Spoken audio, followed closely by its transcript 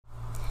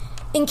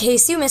In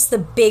case you missed the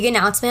big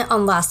announcement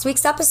on last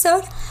week's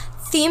episode,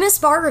 Themis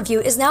Bar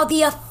Review is now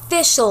the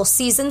official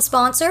season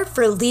sponsor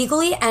for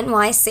Legally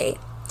NYC.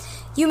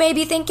 You may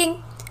be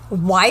thinking,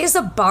 why is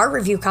a bar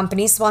review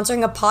company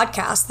sponsoring a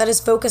podcast that is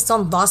focused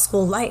on law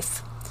school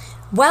life?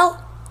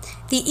 Well,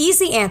 the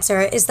easy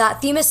answer is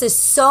that Themis is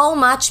so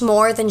much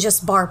more than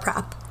just bar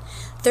prep.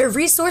 Their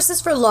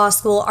resources for law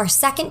school are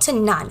second to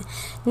none,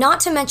 not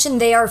to mention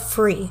they are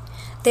free.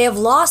 They have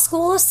law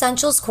school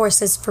essentials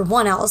courses for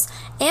 1Ls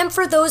and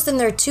for those in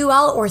their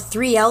 2L or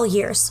 3L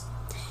years.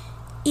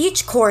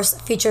 Each course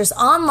features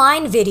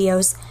online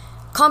videos,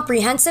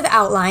 comprehensive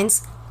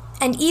outlines,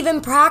 and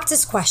even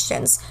practice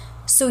questions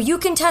so you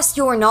can test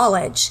your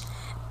knowledge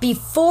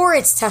before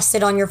it's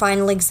tested on your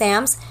final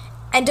exams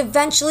and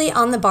eventually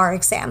on the bar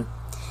exam.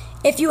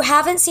 If you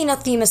haven't seen a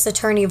Themis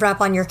attorney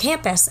rep on your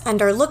campus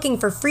and are looking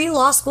for free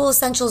law school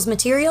essentials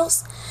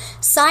materials,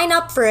 sign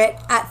up for it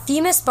at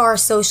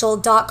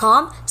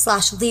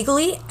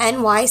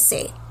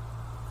themisbarsocial.com/legallynyc.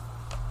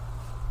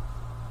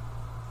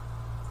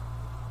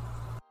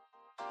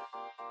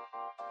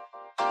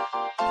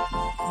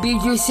 Be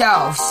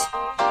yourselves.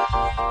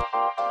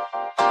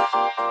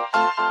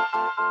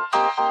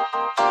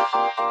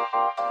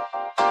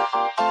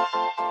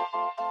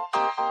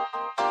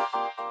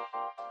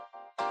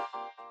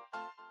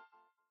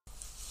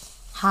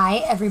 Hi,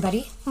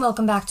 everybody.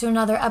 Welcome back to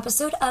another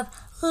episode of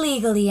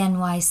Legally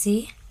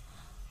NYC.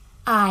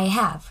 I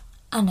have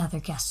another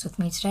guest with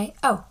me today.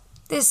 Oh,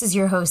 this is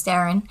your host,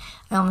 Erin.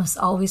 I almost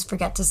always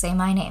forget to say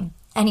my name.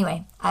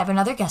 Anyway, I have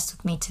another guest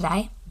with me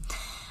today.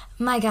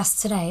 My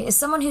guest today is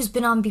someone who's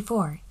been on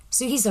before,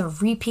 so he's a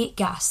repeat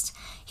guest.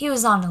 He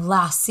was on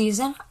last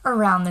season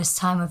around this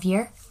time of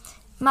year.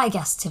 My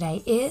guest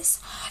today is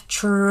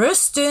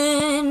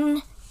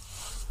Tristan.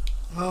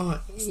 Oh,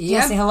 Do you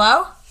want to say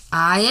hello?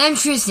 I am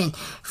Tristan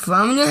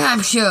from New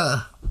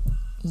Hampshire.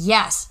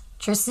 Yes,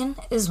 Tristan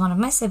is one of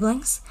my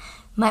siblings,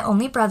 my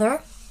only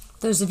brother.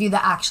 Those of you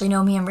that actually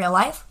know me in real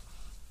life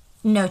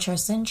know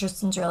Tristan.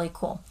 Tristan's really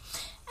cool.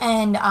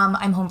 And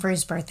I'm home for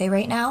his birthday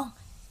right now.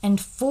 And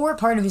for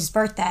part of his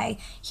birthday,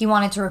 he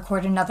wanted to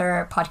record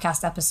another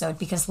podcast episode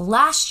because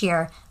last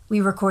year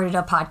we recorded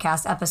a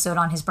podcast episode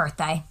on his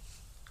birthday.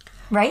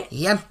 Right?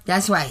 Yep,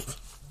 that's right.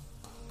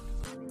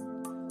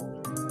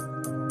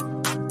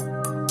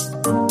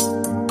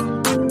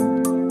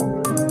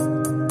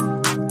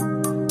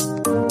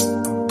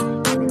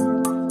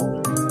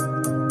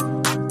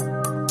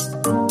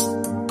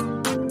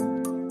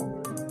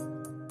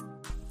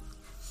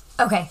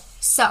 Okay,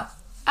 so,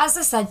 as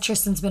I said,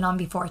 Tristan's been on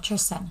before.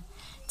 Tristan,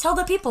 tell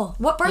the people,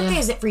 what birthday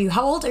is it for you?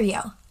 How old are you?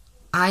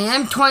 I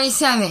am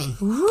 27.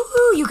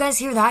 Ooh, you guys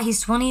hear that?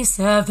 He's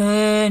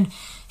 27.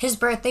 His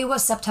birthday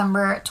was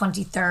September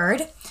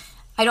 23rd.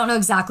 I don't know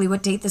exactly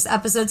what date this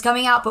episode's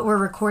coming out, but we're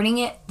recording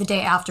it the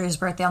day after his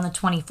birthday on the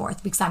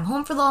 24th because I'm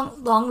home for the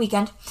long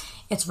weekend.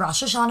 It's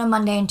Rosh Hashanah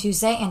Monday and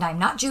Tuesday, and I'm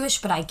not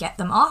Jewish, but I get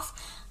them off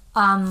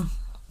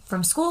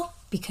from school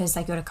because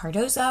I go to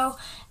Cardozo.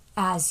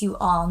 As you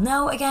all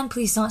know, again,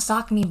 please don't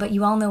stalk me, but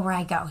you all know where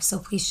I go, so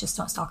please just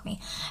don't stalk me.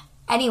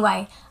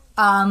 Anyway,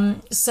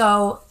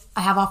 so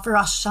I have off for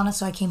Rosh Hashanah,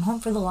 so I came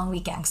home for the long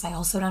weekend because I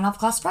also don't have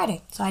class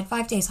Friday, so I had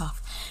 5 days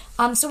off.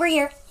 So we're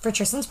here for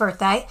Tristan's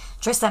birthday.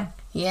 Tristan.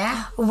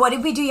 Yeah? What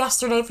did we do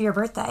yesterday for your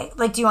birthday?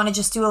 Like, do you want to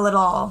just do a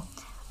little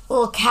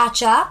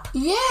catch up?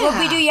 Yeah. What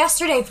did we do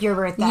yesterday for your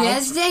birthday?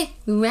 Yesterday,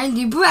 we went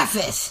to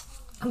breakfast.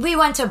 We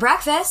went to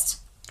breakfast.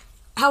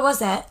 How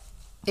was it?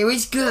 It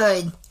was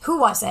good. Who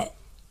was it?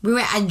 We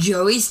went at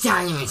Joey's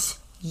Diners.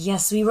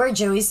 Yes, we were.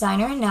 Joey's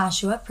Diner in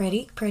Nashua.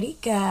 Pretty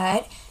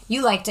good.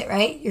 You liked it,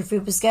 right? Your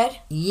food was good?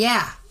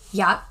 Yeah.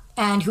 Yep.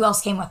 And who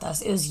else came with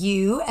us? It was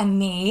you and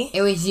me.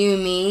 It was you,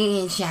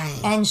 me, and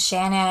Shannon. And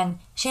Shannon.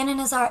 Shannon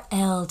is our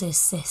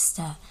eldest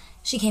sister.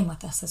 She came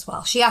with us as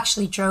well. She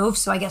actually drove,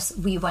 so I guess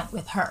we went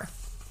with her.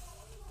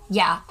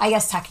 Yeah, I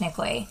guess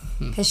technically.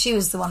 Because she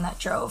was the one that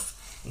drove.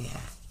 Yeah.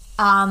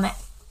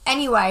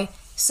 Anyway,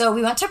 so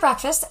we went to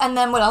breakfast, and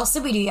then what else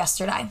did we do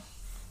yesterday?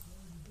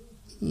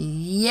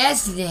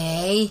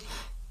 Yesterday,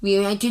 we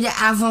went to the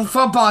Avon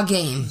football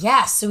game.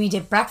 Yes, so we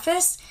did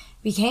breakfast,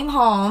 we came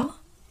home,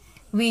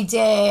 we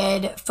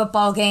did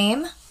football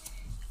game,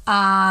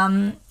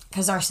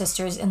 because our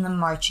sister's in the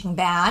marching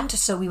band,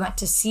 so we went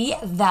to see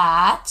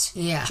that.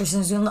 Yeah.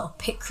 Tristan's doing a little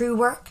pit crew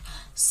work.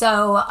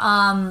 So,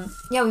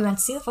 yeah, we went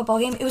to see the football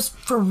game. It was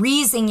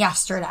freezing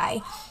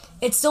yesterday.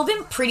 It's still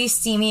been pretty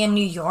steamy in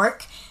New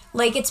York.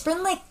 Like, it's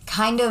been, like,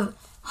 kind of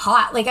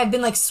hot. Like, I've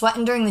been, like,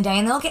 sweating during the day,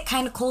 and they'll get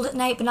kind of cold at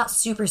night, but not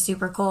super,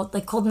 super cold.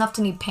 Like, cold enough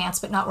to need pants,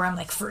 but not where I'm,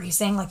 like,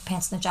 freezing, like,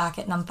 pants and a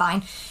jacket, and I'm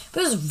fine.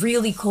 But it was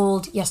really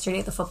cold yesterday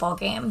at the football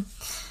game.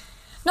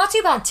 Not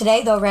too bad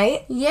today, though,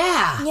 right?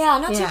 Yeah. Yeah,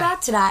 not too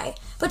bad today.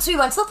 But so we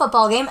went to the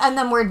football game, and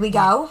then where'd we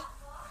go?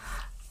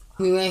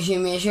 We went to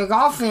Mr.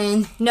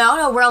 Golfing.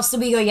 No, where else did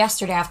we go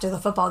yesterday after the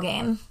football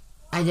game?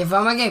 At the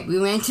football game, we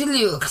went to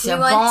Luke's. We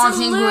went Bars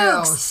to and Luke's.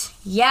 Grills.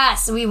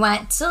 Yes, we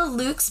went to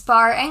Luke's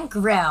Bar and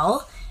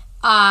Grill.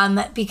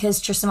 because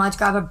Tristan wanted to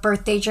grab a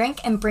birthday drink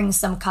and bring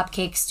some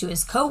cupcakes to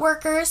his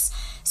coworkers.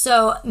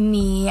 So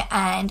me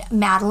and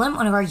Madeline,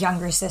 one of our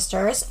younger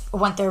sisters,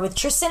 went there with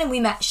Tristan, and we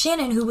met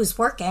Shannon, who was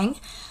working,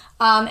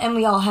 and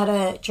we all had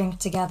a drink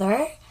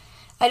together.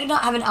 I did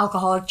not have an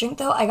alcoholic drink,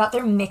 though. I got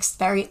their mixed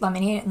berry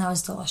lemonade, and that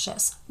was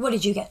delicious. What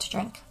did you get to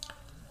drink?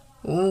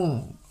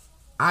 Ooh,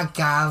 I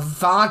got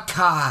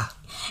vodka.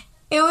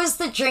 It was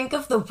the drink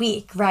of the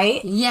week,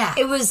 right? Yeah.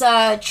 It was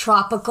a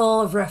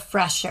tropical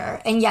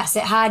refresher. And yes,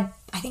 it had,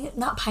 I think,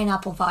 not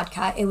pineapple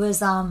vodka. It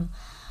was, it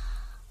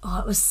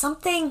was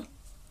something,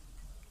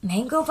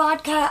 mango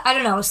vodka? I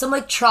don't know, some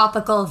like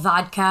tropical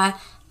vodka.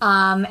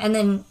 And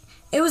then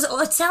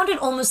it sounded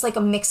almost like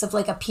a mix of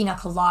like a pina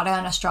colada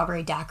and a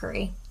strawberry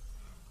daiquiri.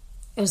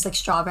 It was like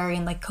strawberry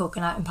and like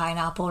coconut and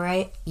pineapple,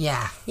 right?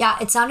 Yeah. Yeah,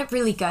 it sounded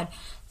really good.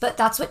 But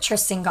that's what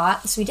Tristan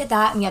got. So we did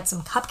that, and we had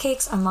some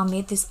cupcakes. Our mom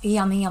made these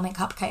yummy, yummy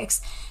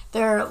cupcakes.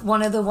 They're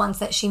one of the ones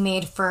that she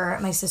made for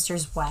my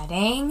sister's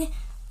wedding.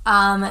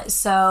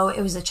 So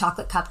it was a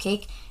chocolate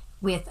cupcake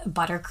with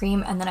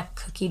buttercream and then a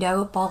cookie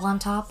dough ball on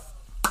top.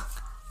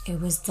 It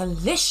was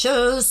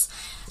delicious.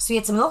 So we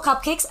had some little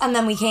cupcakes, and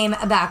then we came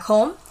back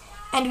home,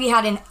 and we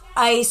had an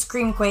ice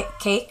cream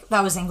cake.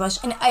 That was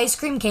English. An ice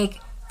cream cake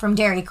from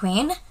Dairy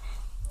Queen,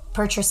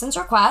 per Tristan's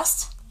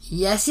request.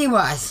 Yes, it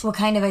was. What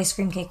kind of ice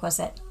cream cake was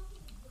it?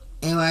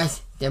 It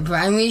was the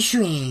brownie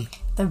extreme.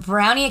 The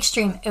brownie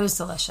extreme. It was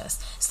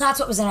delicious. So that's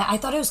what was in it. I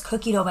thought it was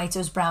cookie dough bites. It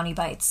was brownie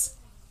bites.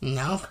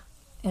 Nope.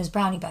 It was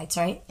brownie bites,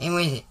 right?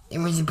 It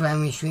was a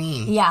brownie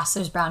extreme. Yeah, so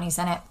there's brownies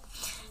in it.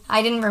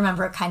 I didn't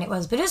remember what kind it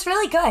was, but it was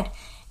really good.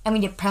 And we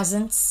did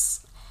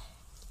presents,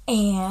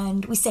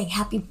 and we sang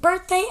happy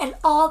birthday and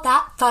all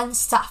that fun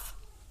stuff.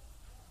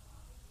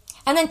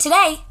 And then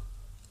today,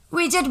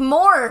 we did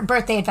more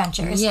birthday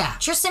adventures. Yeah.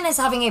 Tristan is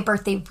having a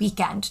birthday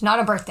weekend, not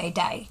a birthday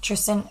day.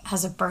 Tristan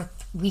has a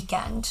birth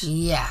weekend.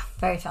 Yeah.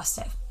 Very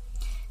festive.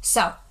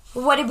 So,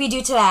 what did we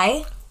do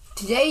today?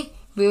 Today,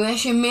 we went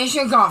to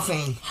miniature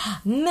golfing.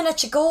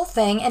 Miniature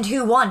golfing. And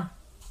who won?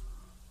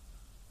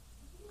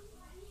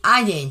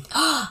 I did.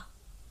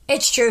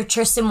 It's true.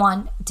 Tristan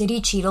won. Did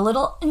he cheat a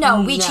little?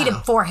 No, we cheated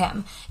for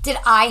him. Did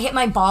I hit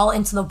my ball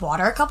into the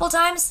water a couple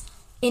times?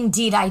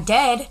 Indeed, I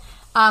did.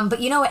 But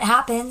you know what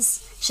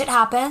happens. Shit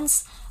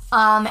happens.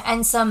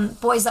 And some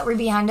boys that were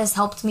behind us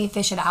helped me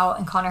fish it out,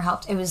 and Connor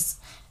helped. It was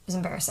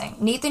embarrassing.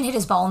 Nathan hit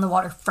his ball in the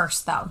water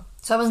first, though.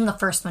 So I wasn't the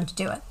first one to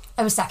do it.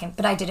 I was second,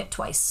 but I did it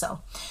twice,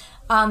 so.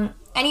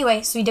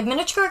 Anyway, so we did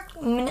miniature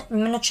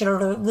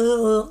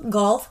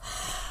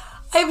golf.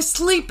 I'm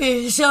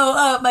sleepy,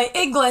 so my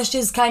English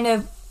is kind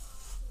of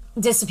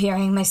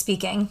disappearing. My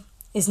speaking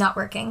is not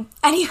working.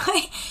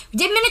 Anyway, we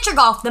did miniature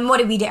golf. Then what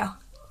did we do?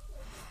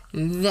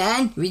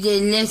 Then we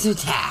did laser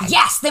tag.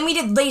 Yes, then we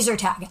did laser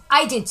tag.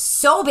 I did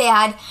so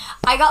bad.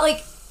 I got like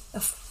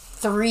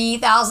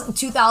 3,000,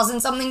 2,000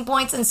 something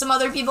points, and some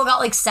other people got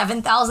like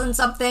 7,000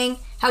 something.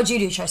 How'd you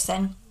do,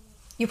 Tristan?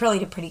 You probably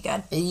did pretty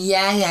good.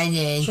 Yes, I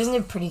did. Tristan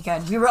did pretty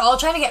good. We were all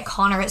trying to get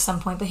Connor at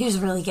some point, but he was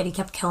really good. He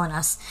kept killing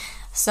us.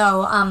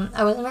 So,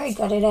 I wasn't very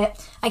good at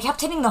it. I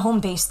kept hitting the home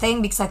base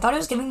thing because I thought it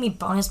was giving me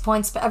bonus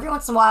points, but every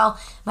once in a while,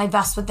 my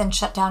vest would then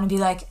shut down and be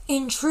like,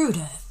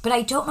 intruder. But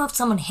I don't know if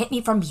someone hit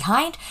me from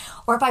behind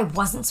or if I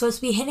wasn't supposed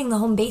to be hitting the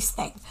home base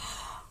thing.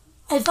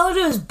 I thought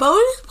it was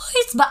bonus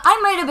points, but I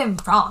might have been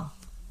wrong.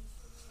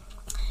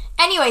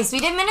 Anyways, we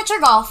did miniature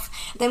golf.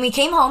 Then we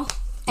came home,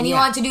 and he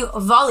wanted to do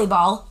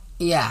volleyball.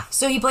 Yeah.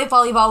 So he played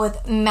volleyball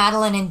with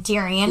Madeline and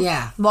Darian.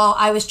 Yeah. While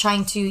I was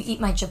trying to eat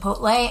my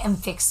Chipotle and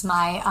fix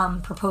my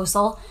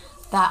proposal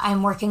that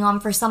I'm working on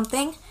for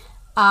something.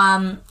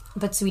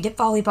 But so we did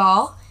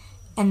volleyball.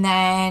 And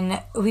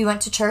then we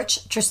went to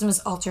church. Tristan was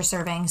altar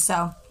serving,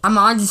 so. I'm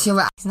on the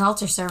server. He's an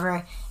altar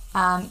server.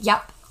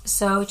 Yep.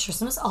 So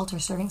Tristan was altar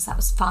serving, so that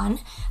was fun.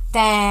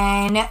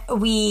 Then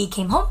we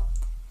came home.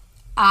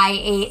 I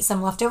ate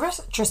some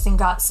leftovers. Tristan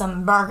got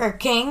some Burger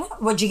King.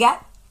 What'd you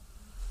get?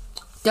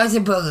 That's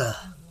a burger.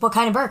 What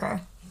kind of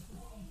burger?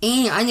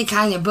 Any other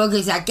kind of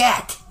burgers I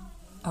get.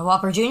 A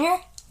Whopper Jr.?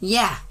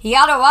 Yeah. He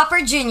got a Whopper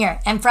Jr.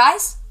 And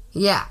fries?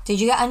 Yeah. Did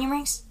you get onion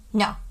rings?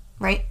 No,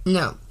 right?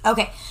 No.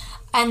 Okay.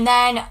 And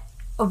then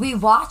we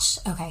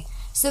watched, okay,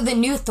 so the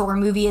new Thor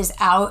movie is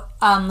out.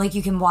 Like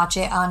you can watch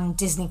it on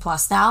Disney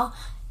Plus now.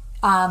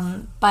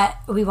 But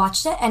we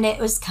watched it, and it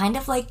was kind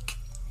of like,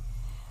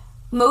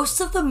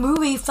 most of the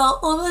movie felt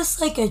almost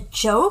like a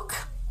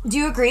joke. Do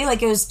you agree?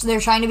 Like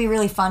they're trying to be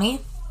really funny.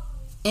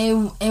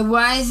 It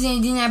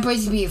wasn't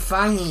supposed to be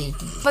funny.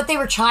 But they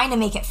were trying to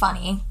make it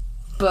funny.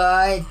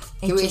 But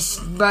it was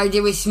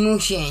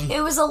smooshing.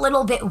 It was a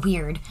little bit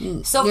weird.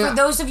 So for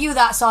those of you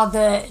that saw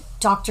the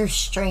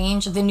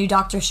the new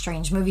Doctor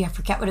Strange movie, I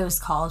forget what it was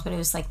called, but it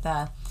was like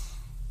I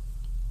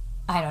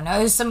don't know,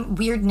 it was some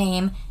weird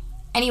name.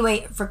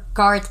 Anyway,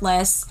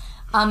 regardless,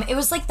 it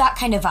was like that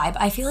kind of vibe.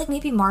 I feel like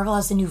maybe Marvel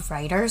has a new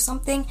writer or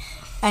something,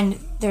 and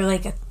they're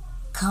like a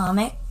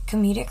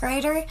comedic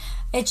writer.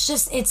 It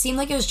seemed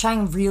like it was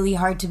trying really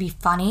hard to be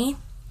funny,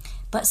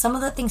 but some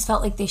of the things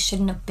felt like they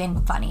shouldn't have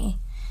been funny.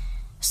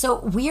 So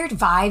weird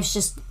vibes,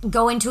 just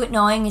go into it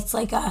knowing it's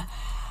like a...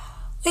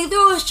 Like they're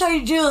always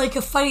trying to do like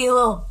a funny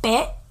little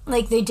bit,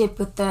 like they did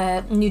with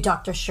the new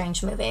Doctor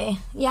Strange movie.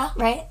 Yeah,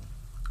 right?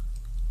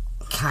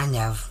 Kind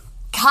of.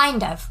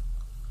 Kind of.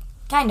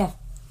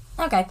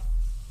 Okay.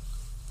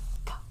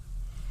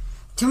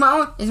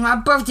 Tomorrow is my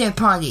birthday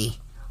party.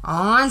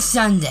 On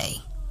Sunday.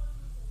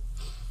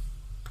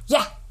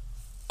 Yeah.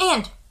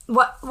 And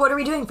what are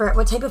we doing for it?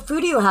 What type of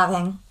food are you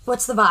having?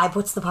 What's the vibe?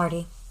 What's the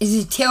party? It's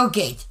a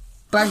tailgate.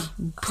 But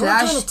Who's doing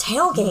a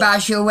tailgate?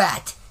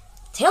 Bachelorette.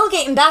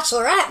 Tailgate and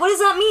bachelorette? What does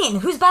that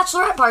mean? Whose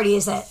bachelorette party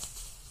is it?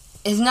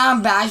 It's not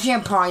a bachelor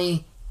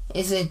party.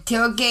 It's a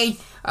tailgate.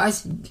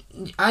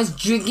 Us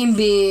drinking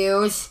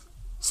beers.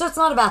 So it's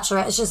not a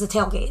bachelorette, it's just a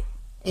tailgate.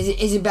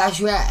 It's a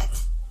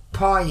bachelorette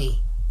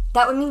party.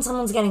 That would mean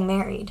someone's getting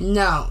married.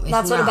 No, it's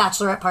That's not. what a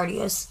bachelorette party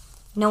is.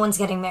 No one's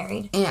getting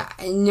married. Yeah,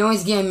 no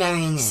one's getting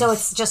married in this. So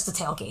it's just a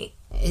tailgate.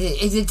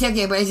 It's a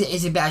tailgate, but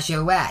it's a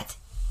bachelorette.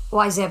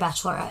 Why is it a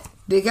bachelorette?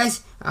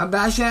 Because a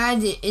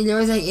bachelorette, it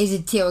looks like it's a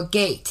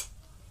tailgate.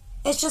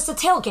 It's just a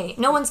tailgate.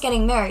 No one's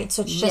getting married,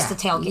 so it's just a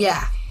tailgate.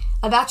 Yeah.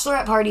 A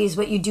bachelorette party is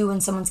what you do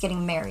when someone's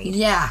getting married.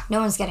 Yeah. No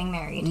one's getting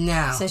married.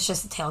 No. So it's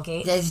just a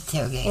tailgate. That's a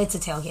tailgate. It's a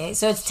tailgate.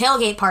 So it's a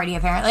tailgate party,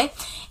 apparently.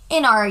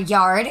 In our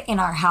yard, in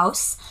our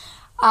house.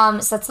 So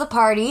that's the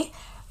party.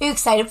 Are you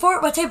excited for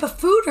it? What type of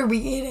food are we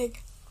eating?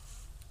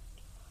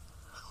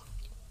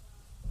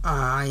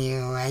 Are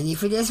you ready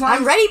for this one?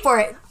 I'm ready for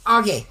it.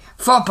 Okay,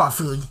 football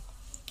food.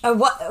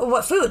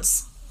 What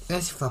foods?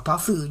 That's football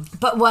food.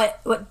 But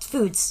what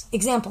foods?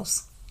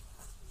 Examples.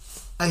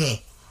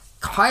 Okay,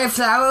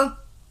 cauliflower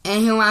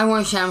and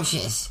Hawaiian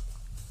sandwiches.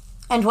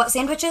 And what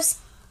sandwiches?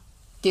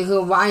 The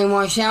Hawaiian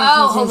sandwiches.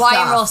 Oh, and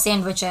Hawaiian stuff. roll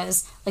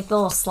sandwiches. Like the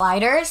little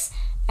sliders.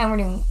 And we're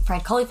doing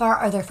fried cauliflower.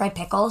 Are there fried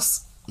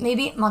pickles?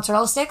 Maybe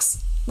mozzarella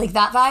sticks? Like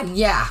that vibe?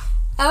 Yeah.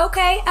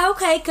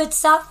 Okay, good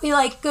stuff. We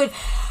like good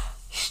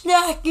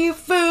snacky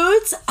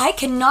foods. I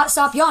cannot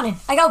stop yawning.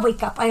 I gotta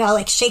wake up. I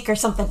gotta shake or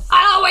something.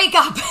 I gotta wake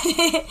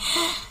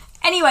up.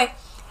 Anyway,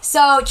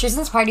 so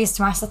Tristan's party is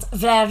tomorrow, so that's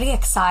very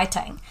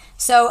exciting.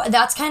 So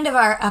that's kind of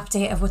our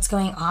update of what's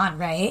going on,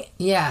 right?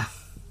 Yeah.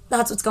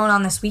 That's what's going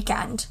on this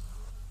weekend.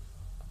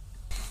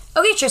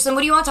 Okay, Tristan,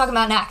 what do you want to talk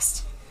about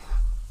next?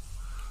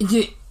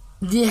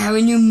 They have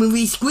a new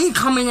movie Squid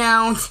coming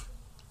out.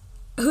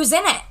 Who's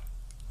in it?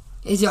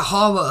 It's a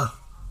horror.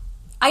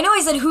 I know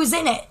I said who's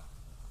in it.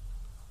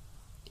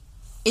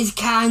 It's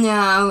kind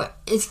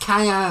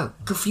of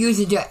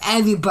confusing to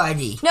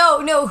everybody.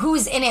 No,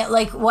 who's in it?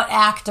 Like, what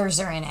actors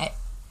are in it?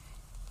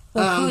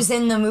 Like, who's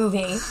in the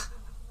movie?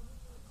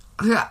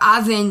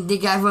 I think the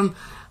guy from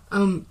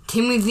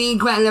Timothy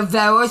Grant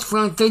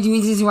from 30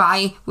 Reasons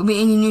Why will be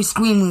in the new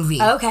Scream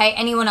movie. Okay,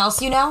 anyone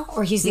else you know?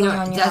 Or he's the only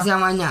one you know? That's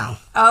all I know.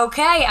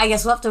 Okay, I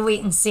guess we'll have to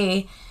wait and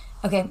see.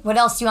 Okay, what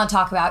else do you want to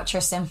talk about,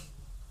 Tristan?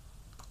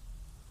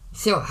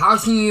 So,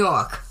 how's New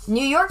York?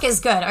 New York is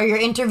good. Are you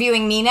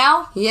interviewing me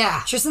now?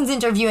 Yeah. Tristan's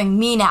interviewing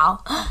me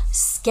now.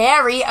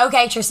 Scary.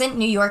 Okay, Tristan,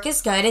 New York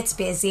is good. It's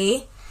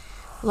busy.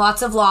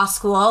 Lots of law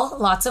school.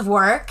 Lots of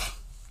work.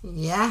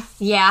 Yeah?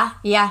 Yeah.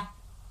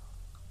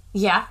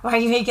 Why are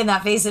you making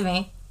that face at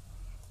me?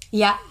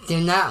 Yeah.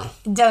 Don't know.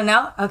 Don't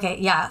know? Okay,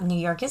 yeah. New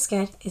York is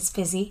good. It's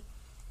busy.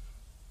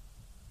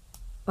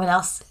 What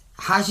else?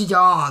 How's your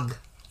dog?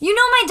 You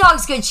know my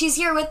dog's good. She's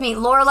here with me.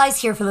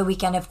 Lorelei's here for the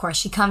weekend, of course.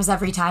 She comes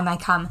every time I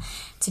come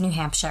to New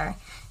Hampshire.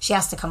 She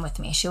has to come with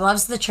me. She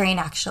loves the train,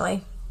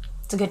 actually.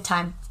 It's a good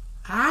time.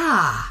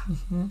 Ah.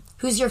 Mm-hmm.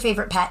 Who's your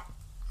favorite pet?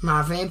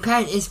 My favorite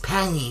pet is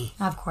Penny.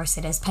 Of course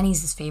it is.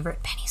 Penny's his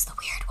favorite. Penny's the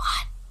weird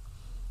one.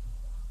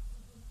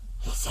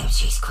 Except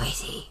she's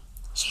crazy.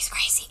 She's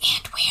crazy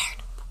and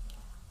weird.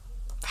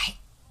 Right?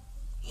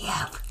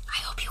 Yep.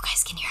 I hope you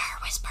guys can hear her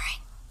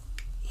whispering.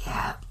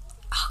 Yep.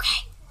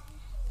 Okay.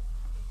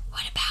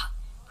 What about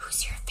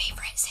who's your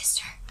favorite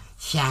sister?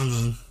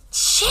 Shannon.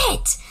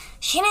 Shit!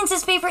 Shannon's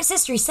his favorite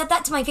sister. He said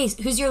that to my face.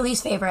 Who's your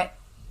least favorite?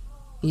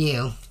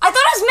 You. I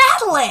thought it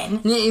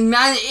was Madeline!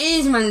 Madeline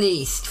is my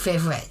least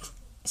favorite.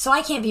 So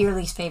I can't be your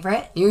least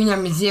favorite. You're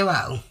number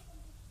 0.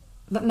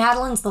 But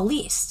Madeline's the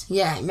least.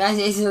 Yeah,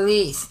 Madeline is the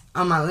least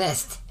on my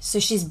list. So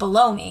she's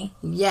below me.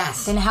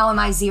 Yes. Then how am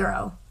I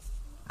 0?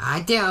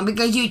 I do,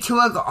 because you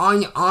twerk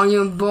on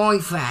your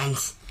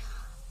boyfriends.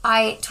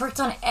 I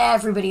twerked on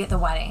everybody at the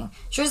wedding.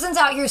 Tristan's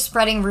out here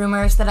spreading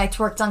rumors that I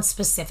twerked on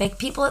specific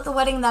people at the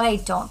wedding that I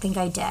don't think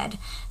I did.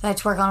 That I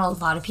twerk on a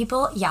lot of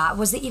people. Yeah,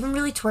 was it even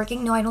really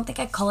twerking? No, I don't think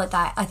I'd call it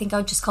that. I think I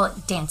would just call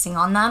it dancing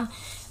on them.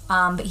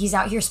 But he's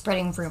out here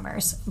spreading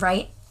rumors,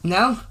 right?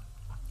 No.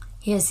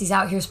 He is. He's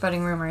out here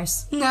spreading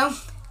rumors. No.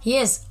 He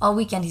is. All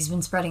weekend he's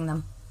been spreading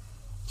them.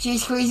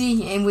 She's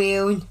crazy and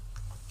weird.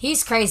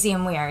 He's crazy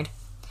and weird.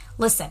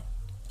 Listen,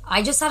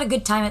 I just had a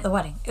good time at the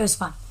wedding. It was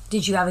fun.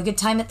 Did you have a good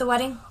time at the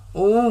wedding?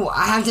 Oh,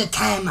 I have the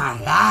time of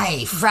my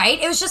life.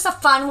 Right? It was just a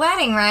fun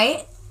wedding,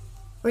 right?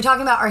 We're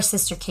talking about our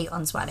sister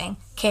Caitlin's wedding.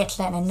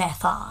 Caitlin and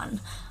Nathan.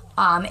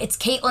 It's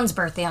Caitlin's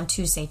birthday on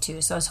Tuesday,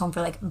 too, so I was home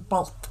for,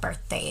 both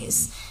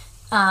birthdays.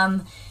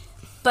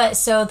 But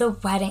so the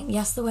wedding,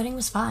 yes, the wedding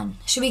was fun.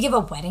 Should we give a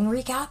wedding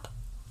recap?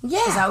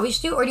 Yeah. Is that what we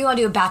should do? Or do you want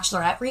to do a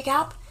Bachelorette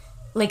recap?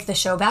 Like the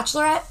show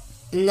Bachelorette?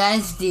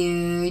 Let's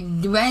do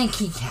the wedding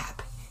recap.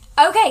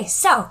 Okay,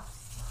 so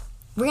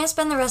we're going to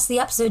spend the rest of the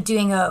episode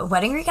doing a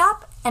wedding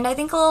recap and I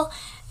think a little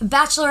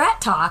Bachelorette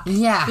talk.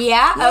 Yeah.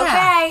 Yeah?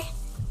 Okay.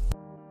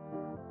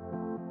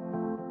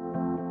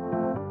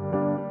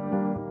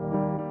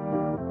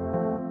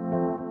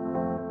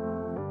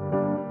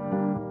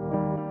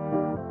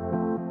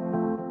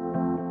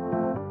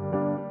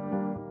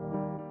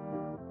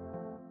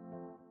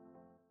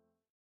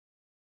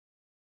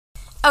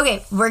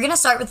 Okay, we're going to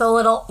start with a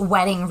little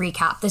wedding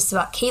recap. This is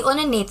about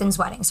Caitlin and Nathan's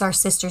wedding, so our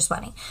sister's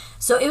wedding.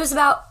 So it was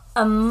about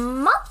a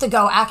month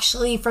ago,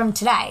 actually, from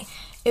today.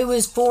 It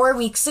was 4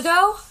 weeks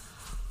ago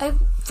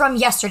from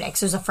yesterday,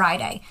 because it was a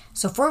Friday.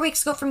 So 4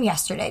 weeks ago from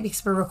yesterday,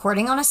 because we're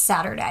recording on a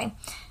Saturday.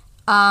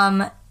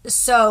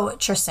 So,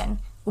 Tristan,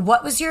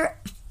 what was your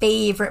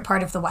favorite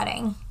part of the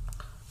wedding?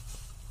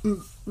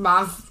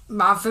 My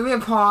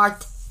favorite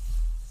part...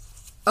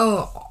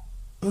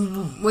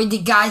 when the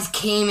guys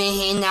came and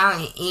hanging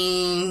out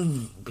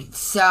in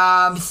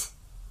subs.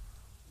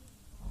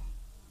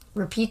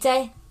 Repeat.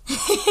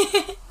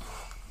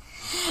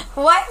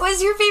 What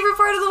was your favorite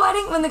part of the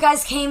wedding? When the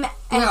guys came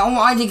and...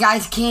 All the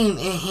guys came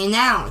and hang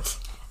out.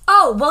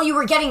 Oh, well, you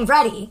were getting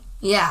ready.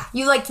 Yeah.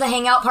 You liked the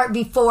hangout part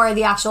before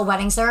the actual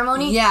wedding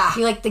ceremony? Yeah.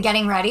 You liked the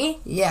getting ready?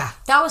 Yeah.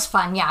 That was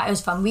fun. Yeah, it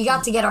was fun. We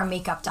got to get our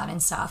makeup done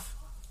and stuff.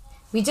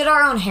 We did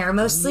our own hair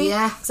mostly.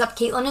 Yeah. Except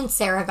Caitlin and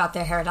Sarah got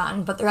their hair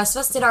done. But the rest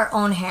of us did our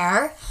own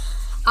hair.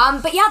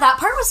 But yeah, that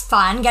part was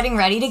fun, getting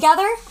ready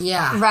together.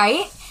 Yeah.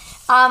 Right?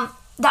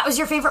 That was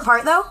your favorite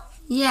part, though?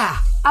 Yeah.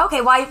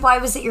 Okay, why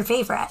was it your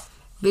favorite?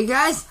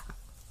 Because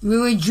we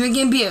were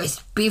drinking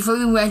beers before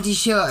we went to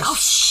church. Oh,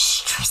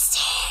 shh,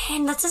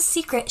 Tristan. That's a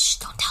secret. Shh,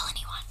 don't tell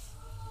anyone.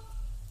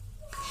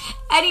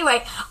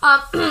 Anyway,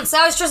 so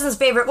that was Tristan's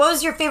favorite. What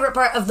was your favorite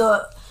part of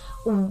the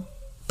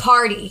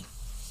party?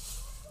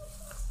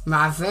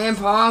 My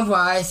favorite part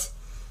was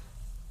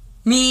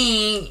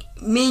me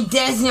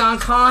dancing on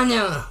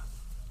Connor.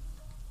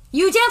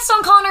 You danced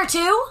on Connor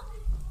too?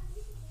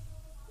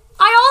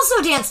 I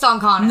also danced on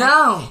Connor.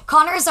 No.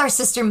 Connor is our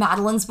sister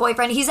Madeline's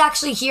boyfriend. He's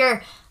actually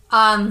here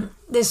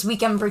this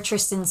weekend for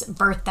Tristan's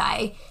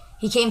birthday.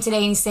 He came today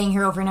and he's staying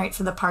here overnight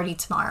for the party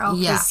tomorrow.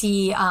 Yeah.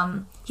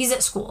 Because he's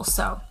at school,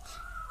 so...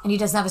 And he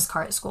doesn't have his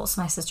car at school,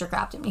 so my sister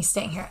grabbed him. He's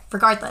staying here.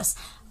 Regardless,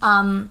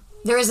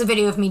 there is a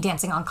video of me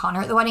dancing on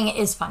Connor at the wedding. It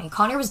is funny.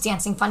 Connor was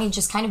dancing funny,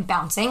 just kind of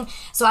bouncing.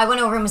 So I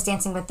went over and was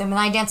dancing with him, and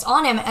I danced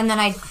on him, and then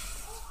I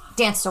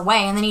danced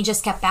away, and then he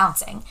just kept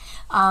bouncing.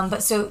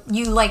 But so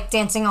you like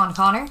dancing on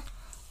Connor?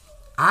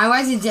 I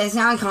wasn't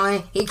dancing on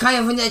Connor. He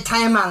caught me for the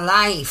time of my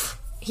life.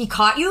 He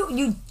caught you?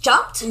 You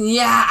jumped?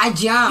 Yeah, I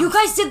jumped. You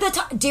guys did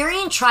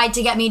Darian tried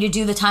to get me to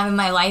do the time of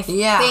my life thing,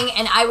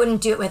 and I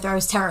wouldn't do it with her. I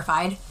was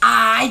terrified.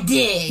 I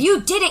did. You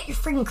did it. You're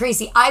freaking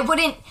crazy. I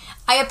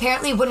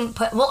apparently wouldn't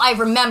I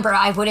remember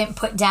I wouldn't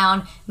put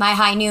down my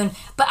high noon,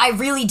 but I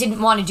really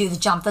didn't want to do the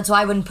jump. That's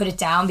why I wouldn't put it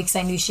down, because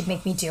I knew she'd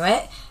make me do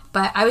it.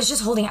 But I was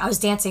just I was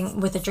dancing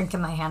with a drink in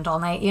my hand all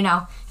night,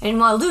 I didn't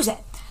want to lose it.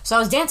 So I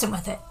was dancing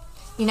with it,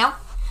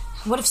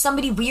 What if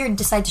somebody weird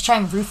decided to try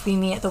and roofie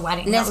me at the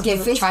wedding? Let's get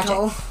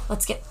physical.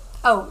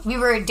 We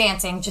were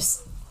dancing,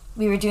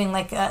 we were doing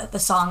like the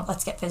song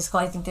Let's Get Physical.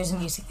 I think there's a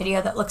music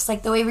video that looks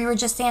like the way we were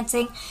just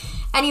dancing.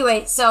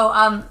 Anyway,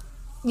 so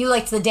you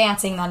liked the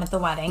dancing then at the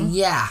wedding.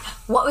 Yeah.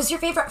 What was your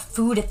favorite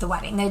food at the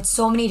wedding? They had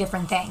so many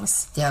different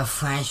things. The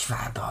French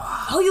fry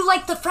bar. Oh, you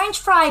liked the French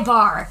fry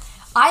bar.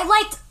 I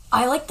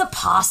liked the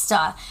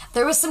pasta.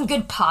 There was some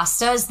good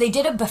pastas. They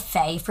did a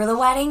buffet for the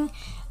wedding.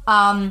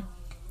 I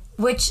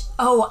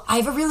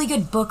have a really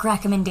good book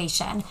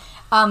recommendation.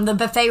 The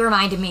buffet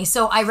reminded me.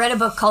 So I read a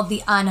book called The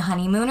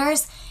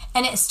Unhoneymooners,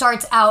 and it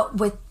starts out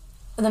with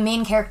the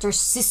main character's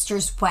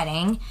sister's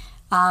wedding,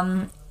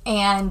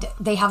 and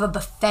they have a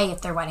buffet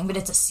at their wedding, but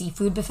it's a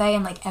seafood buffet,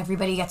 and like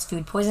everybody gets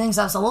food poisoning,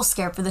 so I was a little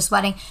scared for this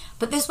wedding.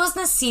 But this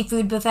wasn't a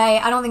seafood buffet.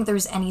 I don't think there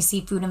was any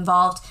seafood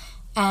involved,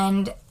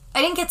 and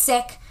I didn't get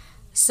sick,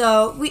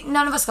 so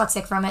none of us got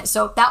sick from it,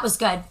 so that was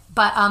good.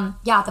 But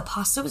the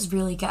pasta was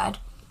really good.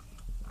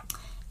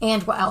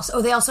 And what else?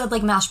 Oh, they also had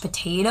like mashed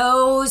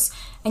potatoes.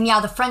 And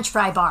the French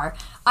fry bar.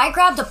 I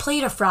grabbed a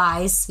plate of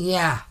fries.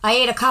 Yeah. I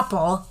ate a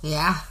couple.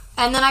 Yeah.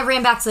 And then I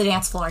ran back to the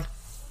dance floor.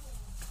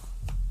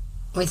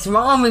 What's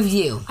wrong with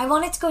you? I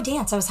wanted to go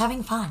dance. I was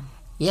having fun.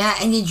 Yeah,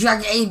 and you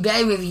dragged Eddie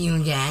Bed with you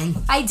again.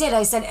 I did.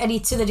 I said, Eddie,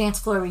 to the dance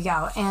floor we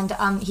go. And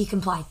he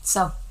complied.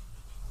 So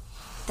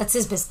that's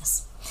his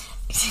business.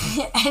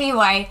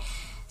 Anyway,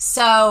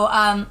 so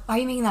why are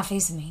you making that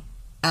face at me?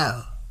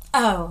 Oh.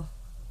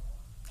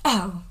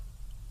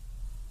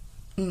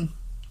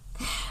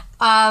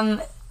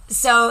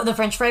 So the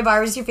French fry bar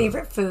was your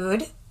favorite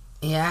food.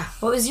 Yeah.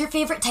 What was your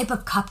favorite type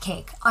of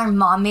cupcake? Our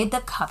mom made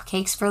the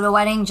cupcakes for the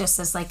wedding, just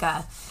as like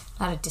not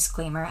a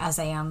disclaimer, as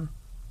a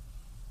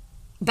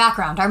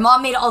background. Our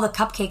mom made all the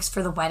cupcakes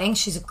for the wedding.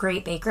 She's a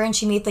great baker, and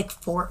she made like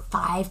 4 or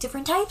 5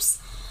 different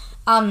types.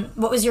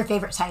 What was your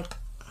favorite type?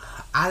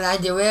 I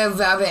like the red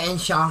velvet and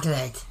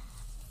chocolate.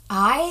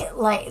 I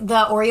like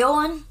the Oreo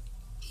one.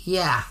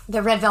 Yeah.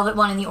 The red velvet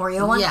one and the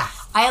Oreo one? Yeah.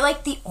 I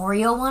like the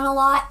Oreo one a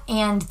lot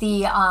and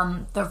the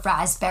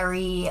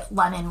raspberry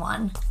lemon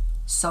one.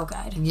 So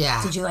good.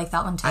 Yeah. Did you like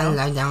that one too? I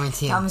like that one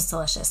too. That was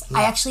delicious. Yeah.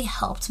 I actually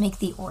helped make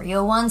the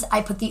Oreo ones.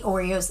 I put the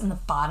Oreos in the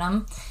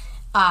bottom.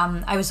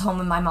 I was home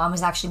when my mom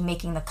was actually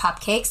making the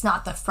cupcakes,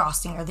 not the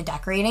frosting or the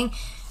decorating.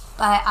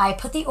 But I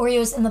put the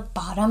Oreos in the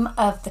bottom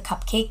of the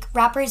cupcake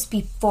wrappers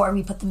before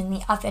we put them in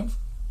the oven.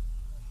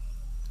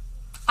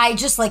 I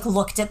just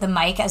looked at the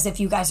mic as if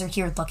you guys are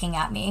here looking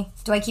at me.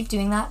 Do I keep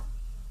doing that?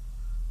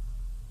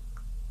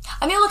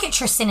 I'm going to look at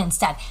Tristan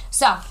instead.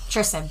 So,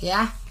 Tristan.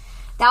 Yeah?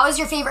 That was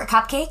your favorite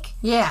cupcake?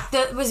 Yeah.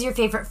 That was your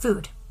favorite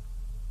food?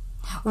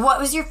 What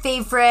was your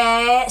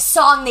favorite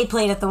song they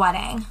played at the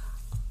wedding?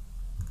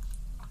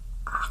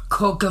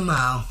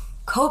 Kokomo.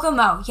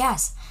 Kokomo,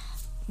 yes.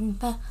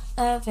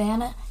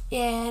 Havana,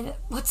 yeah.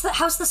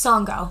 How's the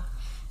song go?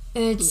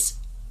 It's...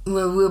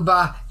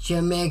 Aruba,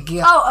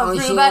 Jamaica. Oh,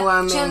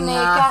 Aruba,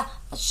 Jamaica.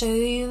 I'll show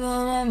you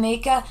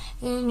Jamaica.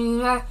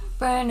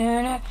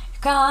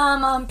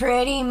 Come on,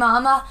 pretty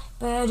mama.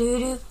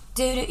 You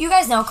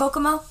guys know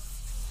Kokomo?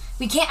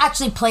 We can't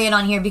actually play it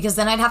on here because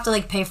then I'd have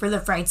to pay for the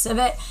rights of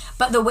it.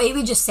 But the way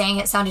we just sang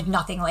it sounded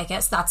nothing like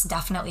it, so that's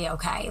definitely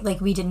okay.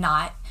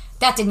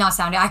 That did not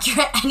sound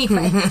accurate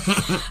anyway.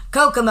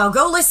 Kokomo.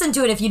 Go listen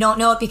to it if you don't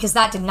know it because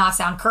that did not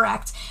sound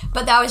correct.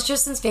 But that was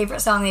Tristan's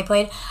favorite song they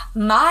played.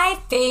 My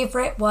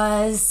favorite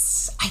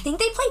was... I think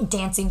they played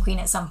Dancing Queen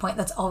at some point.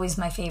 That's always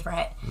my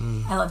favorite.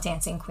 I love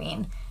Dancing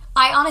Queen.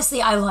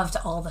 I loved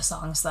all the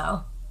songs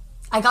though.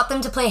 I got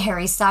them to play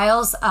Harry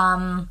Styles.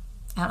 I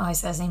don't know how I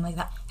say his name like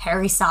that.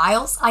 Harry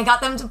Styles. I got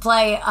them to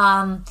play...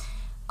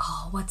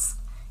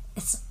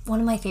 It's one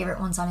of my favorite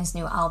ones on his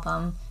new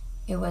album.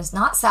 It was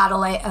not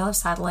Satellite. I love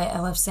Satellite. I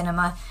love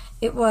Cinema.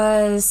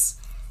 It's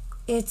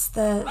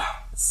the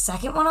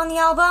second one on the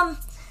album.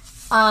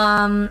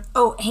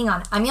 Hang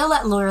on. I'm going to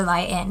let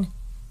Lorelai in.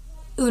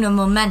 Uno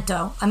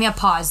momento. I'm going to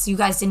pause. You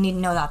guys didn't need to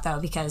know that, though,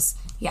 because,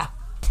 yeah.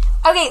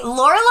 Okay,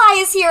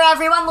 Lorelai is here,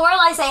 everyone.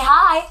 Lorelai, say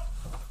hi.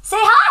 Say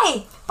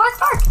hi. Bark,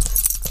 bark.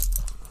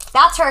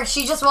 That's her.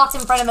 She just walked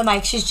in front of the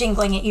mic. She's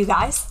jingling at you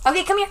guys.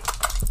 Okay, come here.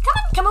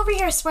 Come over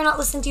here so we're not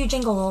listening to you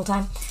jingle the whole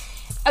time.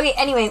 Okay,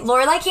 anyway,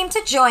 Lorelai came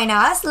to join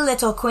us,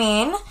 little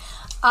queen.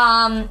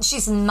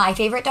 She's my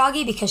favorite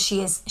doggy because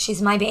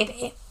she's my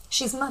baby.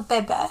 She's my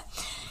baby.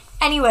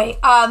 Anyway,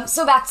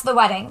 so back to the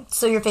wedding.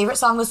 So your favorite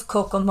song was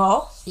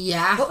Kokomo.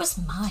 Yeah. What was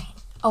mine?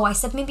 Oh, I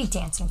said maybe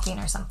Dancing Queen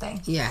or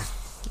something. Yeah.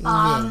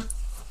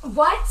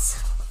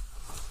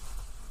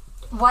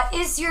 What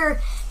is your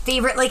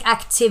favorite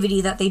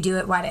activity that they do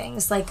at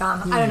weddings? I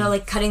don't know,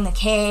 cutting the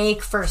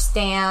cake, first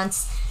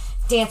dance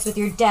with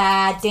your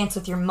dad, dance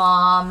with your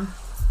mom.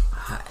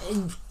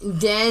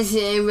 Dance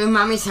with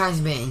mommy's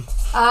husband.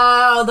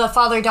 Oh, the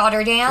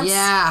father-daughter dance?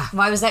 Yeah.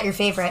 Why was that your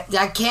favorite?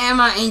 The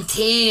camera and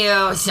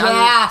Taylor song.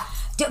 Yeah.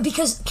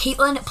 Because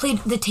Caitlin played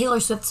the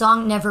Taylor Swift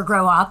song, Never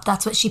Grow Up.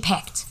 That's what she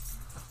picked.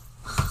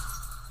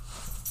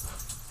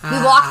 We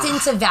walked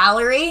into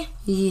Valerie.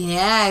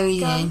 Yeah,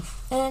 we did.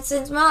 And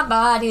since my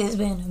body has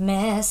been a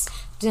mess,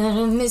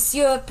 didn't miss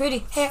your pretty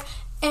hair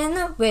and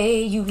the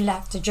way you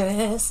like to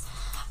dress.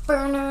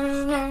 Come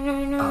on,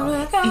 Valerie.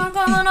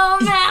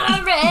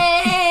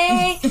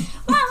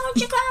 Why don't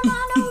you come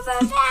on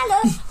over,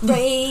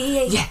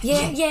 Valerie?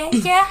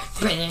 Yeah.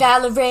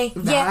 Valerie,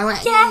 yeah.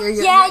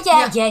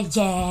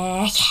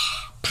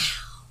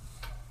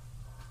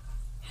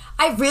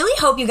 I really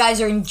hope you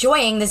guys are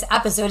enjoying this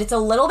episode. It's a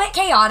little bit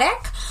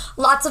chaotic.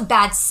 Lots of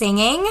bad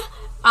singing.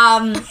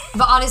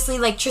 But honestly,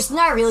 Tristan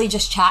and I are really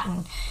just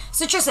chatting.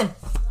 So, Tristan,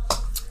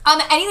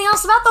 anything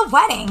else about the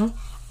wedding?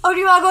 Oh, do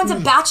you want to go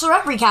into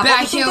Bachelorette recap? What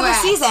do you think of the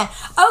season?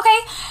 Okay.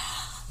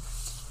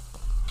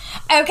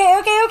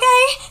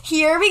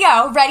 Here we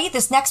go. Ready?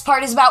 This next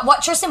part is about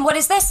what, Tristan? What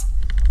is this?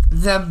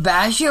 The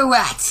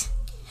Bachelorette.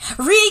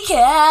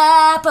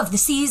 Recap of the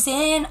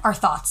season. Our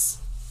thoughts.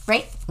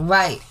 Right?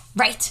 Right.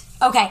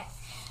 Okay.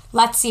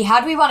 Let's see.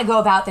 How do we want to go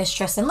about this,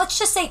 Tristan? Let's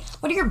just say,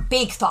 what are your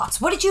big thoughts?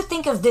 What did you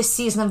think of this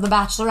season of The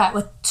Bachelorette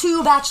with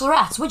 2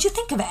 bachelorettes? What did you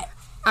think of it?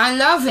 I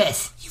love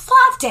it. You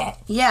loved it.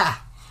 Yeah.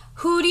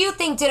 Who do you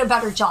think did a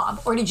better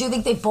job? Or did you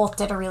think they both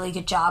did a really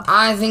good job?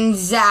 I think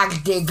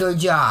Zach did a good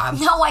job.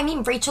 No, I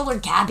mean Rachel or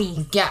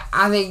Gabby.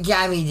 I think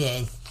Gabby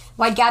did.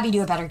 Why'd Gabby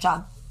do a better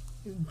job?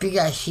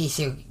 Because she's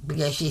so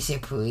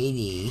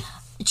pretty.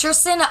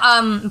 Tristan,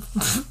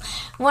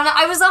 when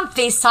I was on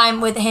FaceTime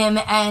with him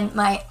and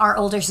our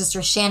older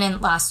sister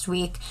Shannon last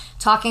week,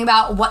 talking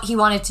about what he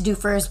wanted to do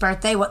for his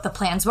birthday, what the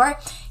plans were,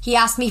 he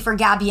asked me for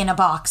Gabby in a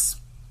box.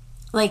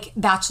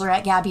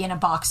 Bachelorette Gabby in a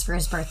box for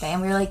his birthday.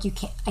 And we were like,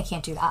 I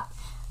can't do that.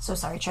 So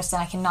sorry, Tristan,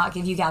 I cannot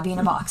give you Gabby in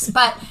a box.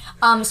 But,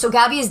 so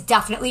Gabby is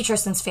definitely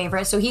Tristan's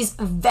favorite. So he's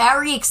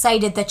very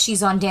excited that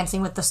she's on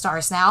Dancing with the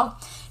Stars now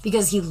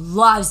because he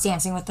loves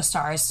Dancing with the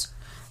Stars.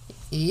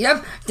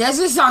 Yep,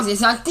 Dancing with the Stars.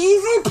 It's on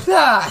Disney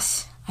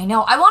Plus. I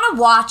know. I want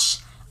to watch.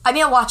 I'm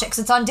going to watch it because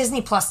it's on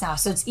Disney Plus now,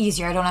 so it's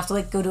easier. I don't have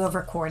to go to a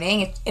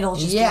recording. It'll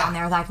just be on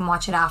there that I can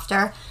watch it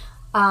after.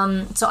 So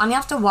I'm gonna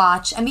have to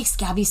watch. And because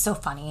Gabby's so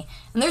funny,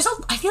 and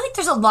I feel like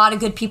there's a lot of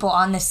good people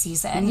on this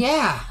season.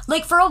 Yeah.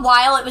 Like for a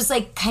while, it was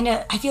like kind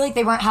of. I feel like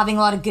they weren't having a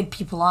lot of good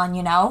people on,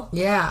 you know.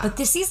 Yeah. But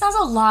this season has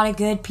a lot of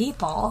good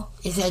people.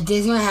 It's that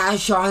this one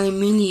has Charlie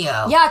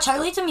D'Amelio. Yeah,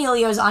 Charlie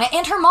D'Amelio's on it,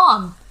 and her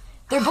mom.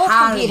 They're both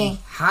competing.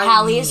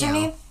 Hallie is her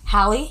name.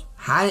 Hallie.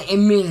 Hallie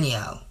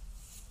Emilio.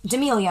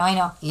 D'Amelio, I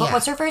know. But Yeah.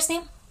 what's her first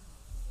name?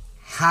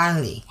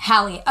 Hallie.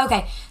 Hallie.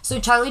 Okay, so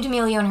Charlie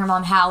D'Amelio and her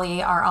mom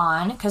Hallie are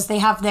on because they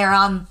have their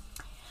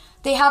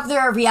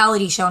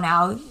reality show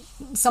now,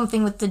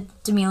 something with the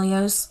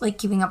D'Amelios, like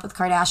Keeping Up with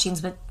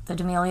Kardashians, but the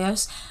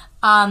D'Amelios.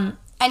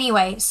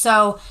 Anyway,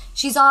 so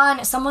she's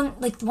on. Someone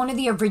like one of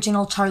the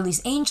original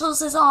Charlie's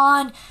Angels is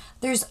on.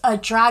 There's a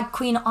drag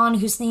queen on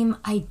whose name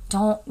I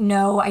don't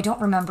know. I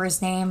don't remember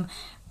his name,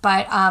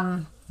 but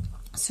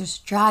so there's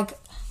a drag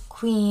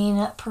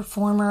queen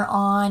performer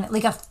on,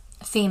 like a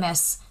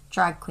famous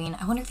drag queen.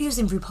 I wonder if he was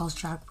in RuPaul's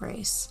Drag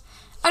Race.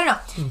 I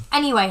don't know.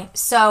 Anyway,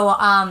 so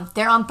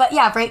they're on, but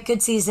yeah, right,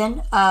 good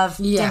season of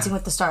Dancing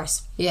with the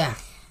Stars. Yeah.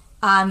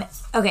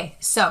 Okay,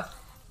 so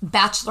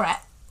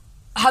Bachelorette.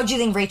 How'd you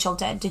think Rachel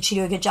did? Did she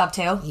do a good job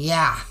too?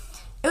 Yeah.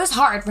 It was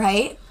hard,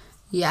 right?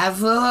 Yeah, I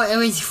feel it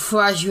was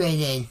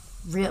frustrating.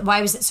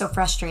 Why was it so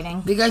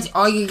frustrating? Because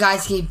all you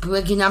guys keep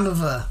breaking up with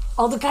her.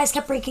 All the guys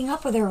kept breaking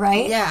up with her,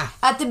 right? Yeah.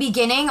 At the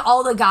beginning,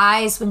 all the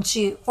guys, when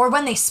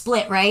they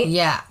split, right?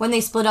 Yeah. When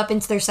they split up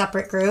into their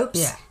separate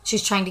groups, Yeah.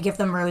 she's trying to give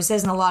them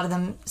roses, and a lot of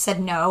them said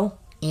no.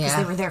 Because Yeah.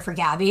 they were there for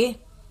Gabby.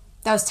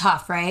 That was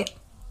tough, right?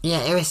 Yeah,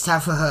 it was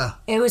tough for her.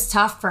 It was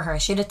tough for her.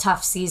 She had a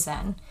tough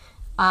season.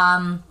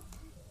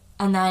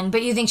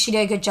 But you think she did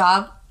a good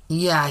job?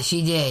 Yeah,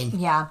 she did.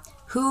 Yeah.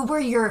 Who were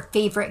your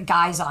favorite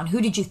guys on?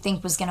 Who did you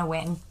think was going to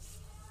win?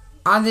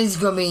 I think it's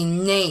going to be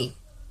Nate.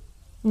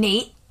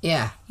 Nate?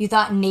 Yeah. You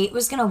thought Nate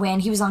was going to win?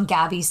 He was on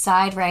Gabby's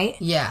side, right?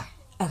 Yeah.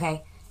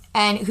 Okay.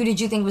 And who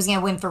did you think was going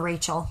to win for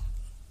Rachel?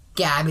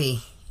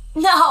 Gabby.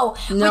 No.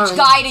 No. Which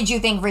guy did you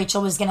think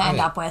Rachel was going to end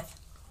up with?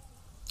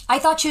 I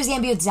thought she was going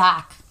to be with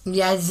Zach.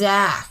 Yeah,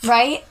 Zach.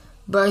 Right?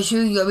 But she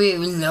was going to be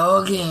with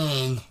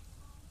Logan.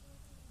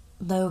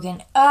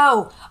 Logan.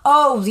 Oh,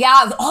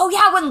 yeah. Oh,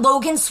 yeah, when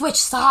Logan switched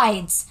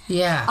sides.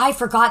 Yeah. I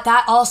forgot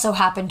that also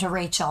happened to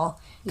Rachel.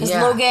 Because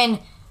Yeah. Logan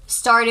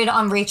started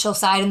on Rachel's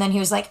side, and then he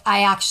was like, I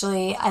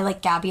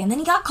like Gabby. And then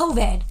he got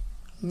COVID.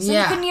 So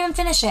he couldn't even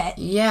finish it.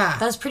 Yeah.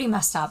 That was pretty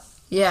messed up.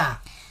 Yeah.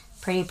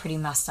 Pretty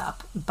messed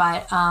up.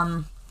 But,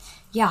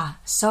 yeah,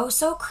 so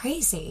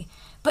crazy.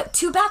 But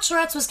two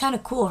bachelorettes was kind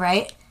of cool,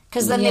 right?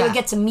 Because then they would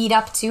get to meet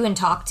up, too, and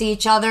talk to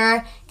each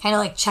other. Kind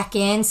of, like, check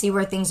in, see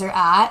where things are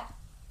at.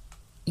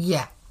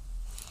 Yeah.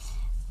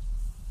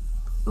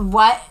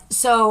 What?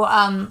 So,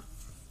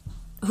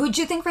 who'd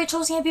you think Rachel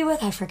was going to be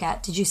with? I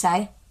forget. Did you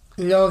say?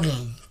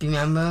 Logan.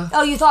 Remember?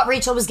 Oh, you thought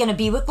Rachel was going to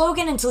be with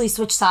Logan until he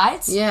switched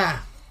sides? Yeah.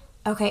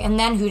 Okay, and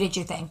then who did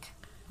you think?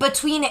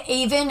 Between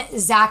Avon,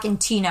 Zach, and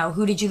Tino,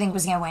 who did you think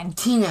was going to win?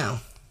 Tino.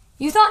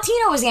 You thought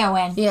Tino was going to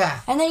win?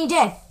 Yeah. And then he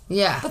did?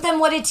 Yeah. But then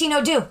what did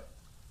Tino do?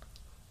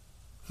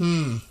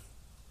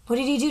 What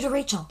did he do to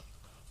Rachel?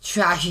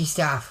 Trashy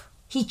stuff.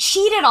 He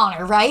cheated on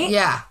her, right?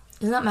 Yeah.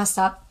 Isn't that messed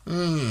up?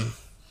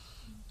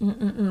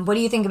 What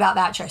do you think about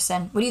that,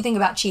 Tristan? What do you think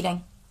about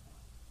cheating?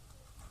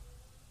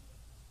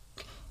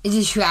 It's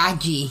a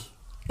tragedy.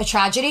 A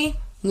tragedy?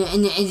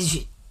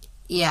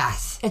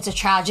 Yes. It's a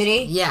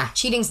tragedy? Yeah.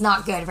 Cheating's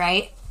not good,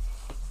 right?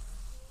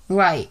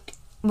 Right.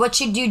 What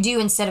should you do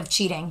instead of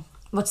cheating?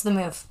 What's the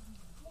move?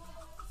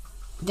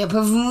 The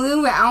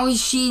perfume I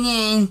was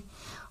cheating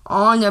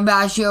on the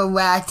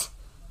Bachelorette.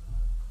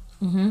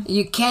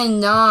 You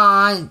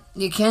cannot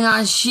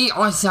cheat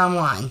on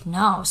someone.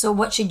 No. So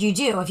what should you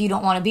do if you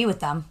don't want to be with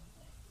them?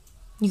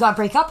 You gotta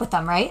break up with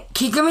them, right?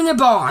 Kick them in the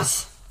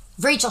balls.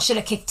 Rachel should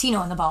have kicked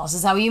Tino in the balls.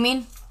 Is that what you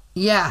mean?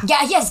 Yeah.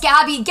 Yeah. Yes.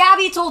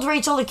 Gabby told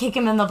Rachel to kick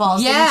him in the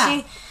balls. Yeah.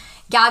 Didn't she?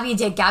 Gabby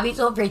did. Gabby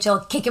told Rachel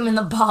to kick him in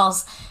the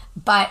balls.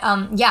 But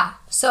yeah.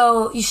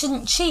 So you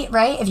shouldn't cheat,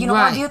 right? If you don't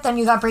want to be with them,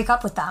 you gotta break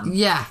up with them.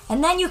 Yeah.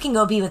 And then you can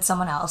go be with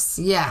someone else.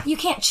 Yeah. You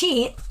can't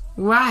cheat.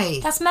 Right.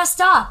 That's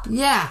messed up.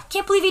 Yeah.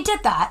 Can't believe he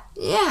did that.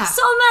 Yeah.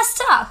 So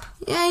messed up.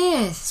 Yeah,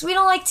 it is. So we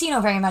don't like Tino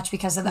very much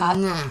because of that.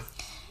 No.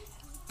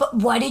 But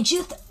what did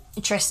you,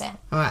 Tristan?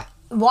 What?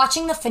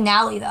 Watching the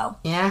finale though,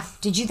 Yeah.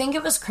 did you think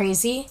it was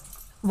crazy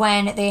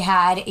when they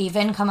had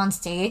Avon come on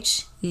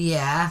stage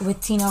Yeah.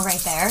 with Tino right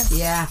there?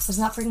 Yeah. Wasn't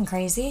that freaking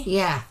crazy?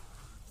 Yeah.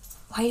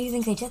 Why do you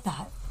think they did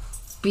that?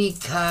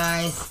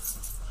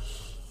 Because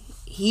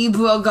he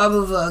broke up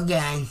with her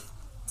again.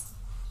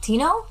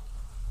 Tino?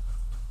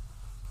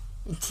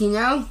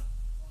 Tino?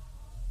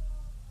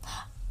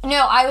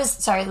 No,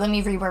 sorry, let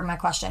me reword my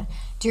question.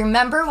 Do you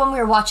remember when we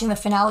were watching the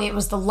finale, it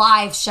was the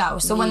live show,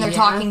 so when they're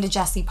talking to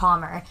Jesse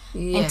Palmer,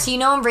 and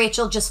Tino and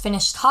Rachel just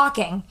finished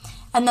talking,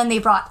 and then they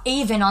brought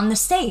Avon on the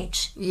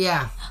stage.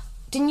 Yeah.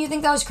 Didn't you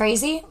think that was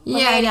crazy?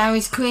 Yeah, that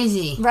was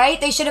crazy. Right?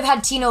 They should have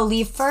had Tino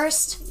leave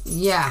first.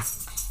 Yeah.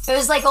 It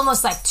was like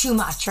almost like too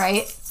much,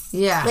 right?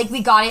 Yeah. Like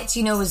we got it,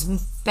 Tino was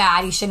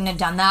bad. He shouldn't have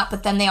done that.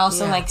 But then they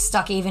also, Yeah. like,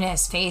 stuck Avon in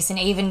his face, and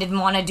Avon didn't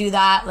want to do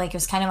that. Like, it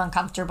was kind of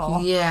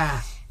uncomfortable.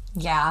 Yeah.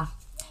 Yeah.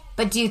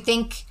 But do you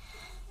think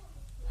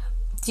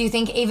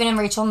Avon and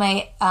Rachel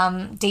might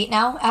date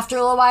now after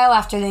a little while,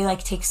 after they,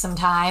 like, take some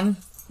time,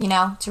 you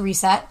know, to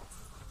reset?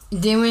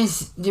 They're in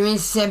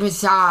separate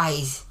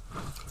sides.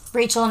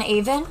 Rachel and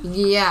Avon?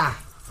 Yeah.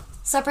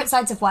 Separate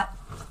sides of what?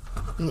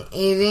 And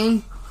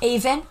Avon,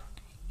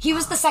 He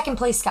was the second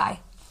place guy.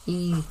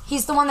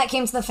 He's the one that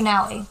came to the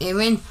finale.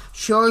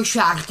 so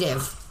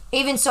attractive.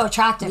 Avon's so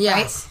attractive,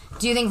 Yes. right?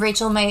 Do you think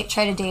Rachel might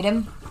try to date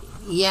him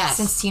Yes.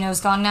 since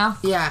Tino's gone now?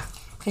 Yeah.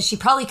 Because she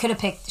probably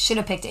should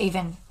have picked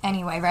Avon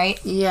anyway, right?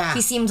 Yeah.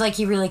 He seemed like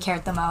he really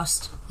cared the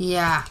most.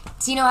 Yeah.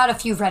 Tino had a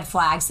few red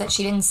flags that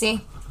she didn't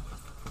see.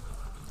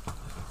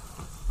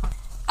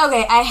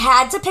 Okay, I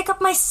had to pick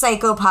up my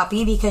psycho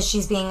puppy because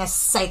she's being a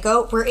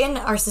psycho. We're in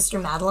our sister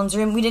Madeline's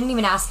room. We didn't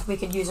even ask if we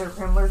could use her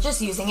room. We're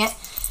just using it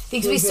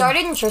because we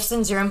started in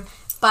Tristan's room.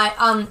 But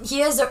he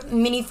has a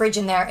mini fridge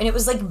in there, and it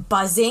was like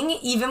buzzing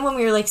even when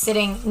we were like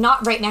sitting,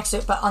 not right next to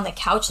it, but on the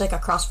couch, like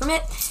across from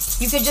it.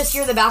 You could just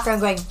hear the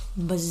background going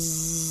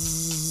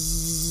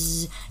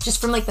buzz,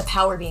 just from like the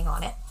power being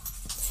on it.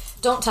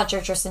 Don't touch her,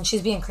 Tristan.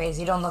 She's being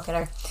crazy. Don't look at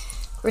her.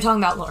 We're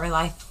talking about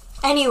Lorelai.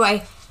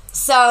 Anyway,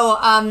 so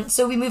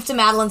we moved to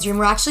Madeline's room.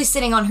 We're actually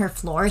sitting on her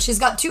floor. She's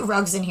got 2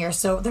 rugs in here,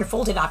 so they're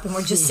folded up, and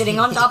we're just sitting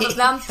on top of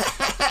them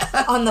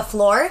on the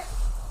floor.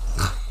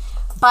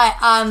 But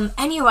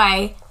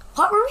anyway,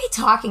 what were we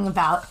talking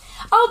about?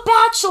 Oh,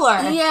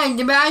 Bachelor. Yeah,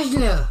 The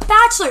Bachelor.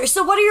 Bachelor.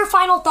 So what are your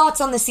final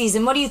thoughts on the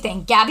season? What do you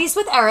think? Gabby's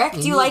with Eric.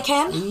 Do you like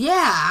him?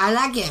 Yeah, I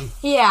like him.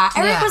 Yeah.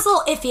 Eric Yeah. was a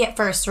little iffy at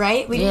first,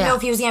 right? We didn't Yeah. know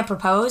if he was going to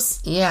propose.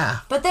 Yeah.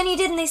 But then he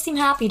did, and they seem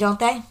happy, don't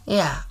they?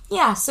 Yeah.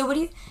 Yeah. So what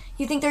do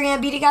you think they're going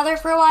to be together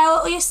for a while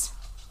at least?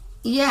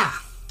 Yeah.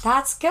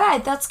 That's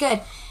good. That's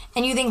good.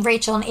 And you think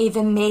Rachel and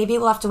Avon maybe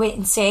we'll have to wait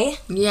and see?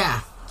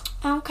 Yeah.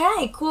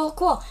 Okay.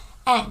 Cool.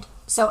 And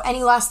so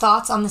any last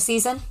thoughts on the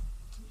season?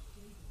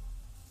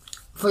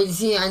 For the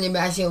scene on The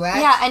Bachelorette?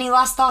 Yeah. Any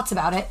last thoughts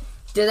about it?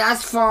 The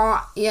last thing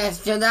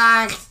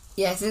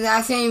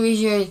we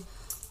should...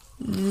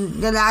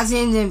 The last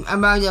thing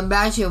about The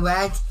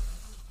Bachelorette...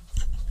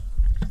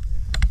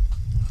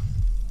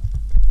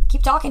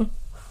 Keep talking.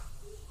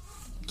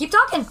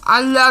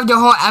 I love the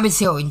whole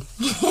episode.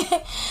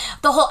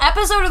 The whole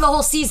episode or the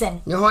whole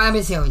season? The whole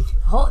episode.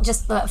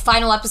 Just the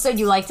final episode.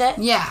 You liked it?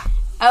 Yeah.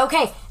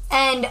 Okay.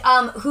 And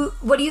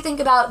what do you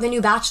think about the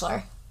new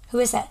Bachelor? Who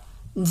is it?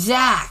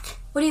 Zach.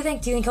 What do you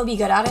think? Do you think he'll be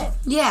good at it?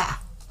 Yeah.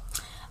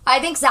 I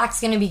think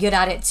Zach's going to be good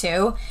at it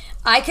too.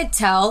 I could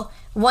tell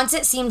once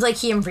it seemed like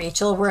he and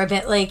Rachel were a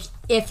bit like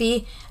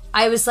iffy.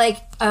 I was like,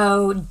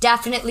 oh,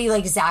 definitely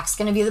like Zach's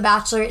going to be the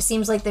Bachelor. It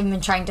seems like they've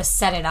been trying to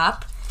set it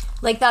up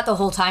like that the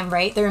whole time,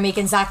 right? They were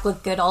making Zach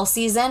look good all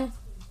season.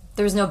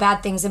 There was no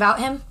bad things about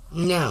him,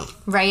 No.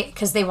 right?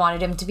 Because they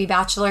wanted him to be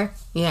Bachelor.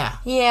 Yeah.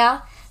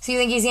 Yeah. So you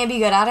think he's going to be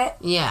good at it?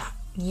 Yeah.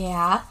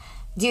 Yeah.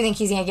 Do you think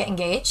he's going to get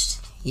engaged?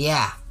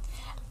 Yeah.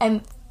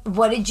 And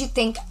what did you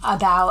think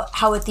about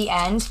how at the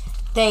end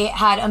they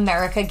had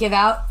America give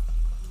out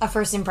a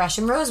first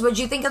impression rose? What did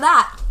you think of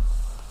that?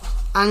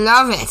 I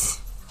love it.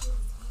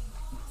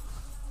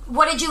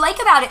 What did you like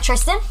about it,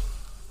 Tristan?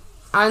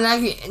 I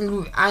like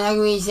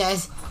when he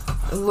says,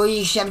 will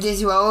you accept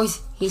this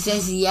rose? He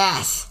says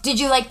yes. Did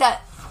you like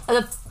that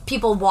the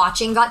people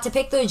watching got to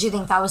pick though? Did you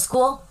think that was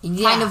cool?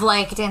 Yeah. Kind of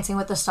like Dancing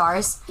with the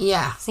Stars.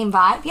 Yeah. Same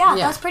vibe? Yeah,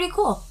 Yeah. that was pretty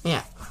cool.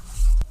 Yeah.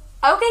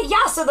 Okay,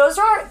 yeah, so those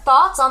are our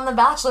thoughts on The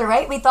Bachelor,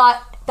 right? We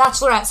thought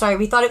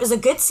it was a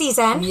good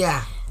season.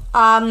 Yeah.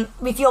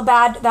 We feel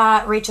bad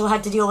that Rachel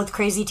had to deal with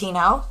crazy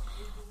Tino.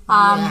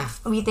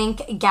 We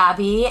think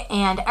Gabby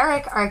and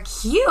Eric are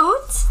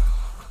cute.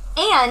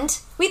 And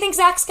we think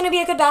Zach's going to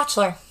be a good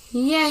Bachelor.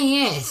 Yeah,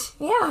 he is.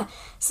 Yeah.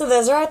 So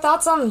those are our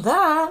thoughts on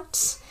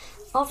that.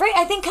 All right.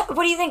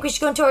 What do you think? We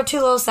should go into our 2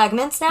 little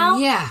segments now?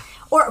 Yeah.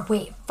 Or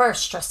wait,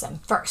 first, Tristan,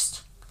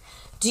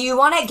 do you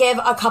want to give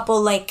a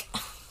couple,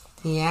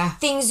 Yeah.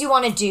 things you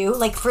want to do,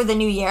 for the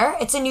new year?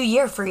 It's a new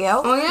year for you.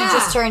 Oh, yeah. You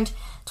just turned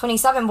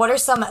 27. What are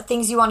some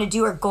things you want to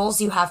do or goals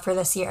you have for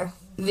this year?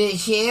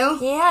 This year?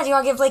 Yeah. Do you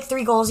want to give,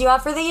 3 goals you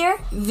have for the year?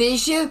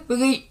 This year,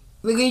 we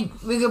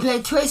could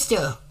play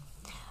Twister.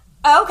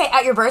 Oh, okay.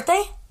 At your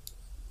birthday?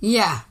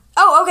 Yeah.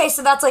 Oh, okay.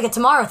 So that's a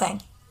tomorrow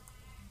thing.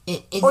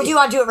 Or do you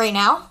want to do it right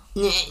now?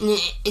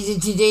 It's a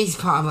today's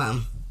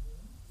problem.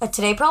 A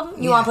today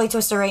problem? You Yeah. want to play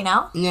Twister right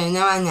now? No,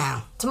 not right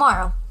now.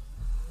 Tomorrow.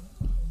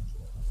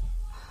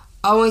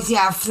 I want to see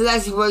how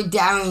flexible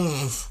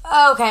Darren is.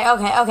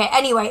 Okay.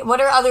 Anyway, what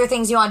are other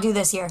things you want to do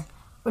this year?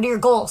 What are your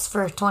goals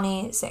for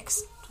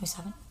 26?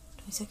 27?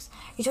 26?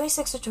 Are you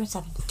 26 or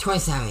 27?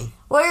 27.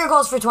 What are your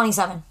goals for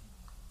 27?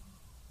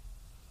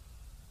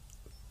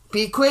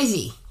 Be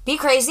crazy. Be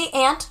crazy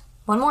and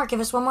one more. Give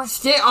us one more.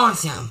 Stay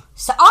awesome.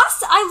 So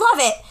awesome. I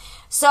love it.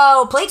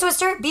 So play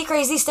Twister, be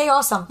crazy, stay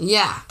awesome.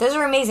 Yeah. Those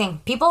are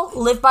amazing. People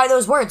live by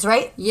those words,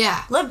 right?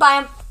 Yeah. Live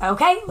by them.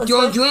 Okay.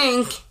 Don't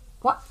drink.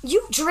 What?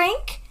 You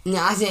drink? No,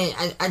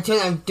 I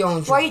told them don't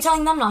drink. Why are you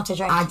telling them not to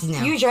drink? I don't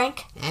know. You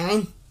drink.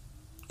 Evan?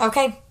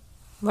 Okay.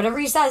 Whatever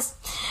he says.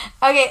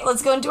 Okay,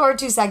 let's go into our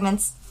 2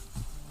 segments.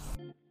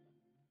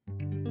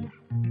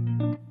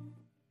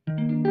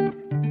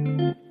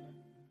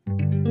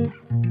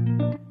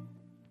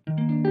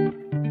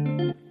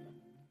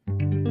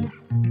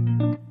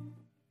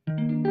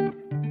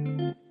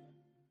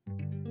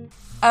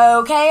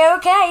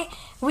 Okay.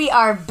 We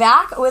are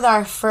back with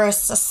our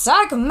first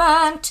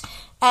segment.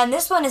 And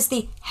this one is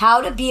the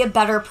How to Be a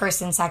Better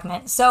Person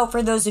segment. So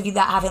for those of you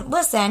that haven't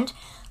listened,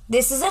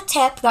 this is a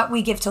tip that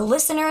we give to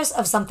listeners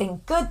of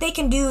something good they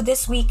can do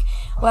this week,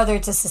 whether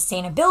it's a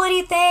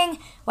sustainability thing,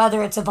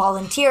 whether it's a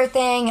volunteer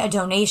thing, a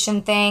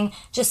donation thing,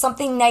 just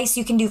something nice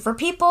you can do for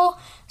people.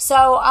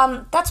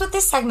 So that's what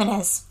this segment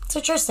is. So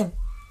Tristan,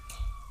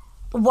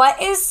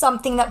 what is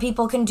something that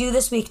people can do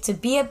this week to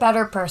be a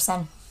better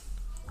person?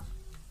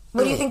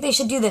 What do you think they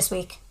should do this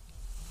week?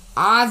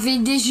 I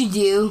think they should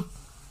do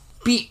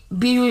be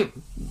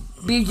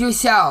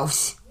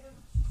yourselves.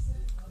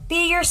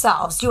 Be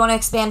yourselves. Do you want to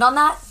expand on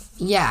that?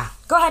 Yeah.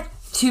 Go ahead.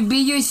 To be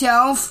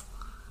yourself,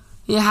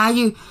 you have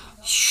to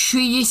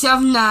treat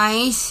yourself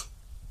nice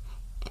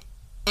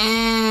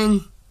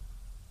and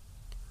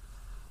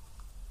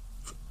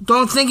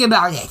don't think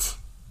about it.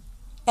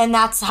 And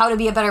that's how to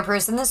be a better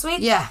person this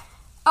week? Yeah.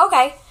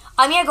 Okay.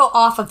 I'm going to go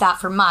off of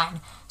that for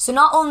mine. So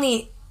not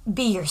only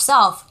be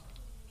yourself,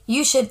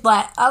 you should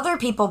let other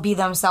people be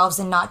themselves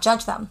and not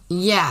judge them.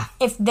 Yeah.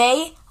 If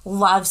they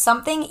love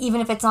something,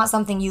 even if it's not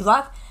something you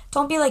love,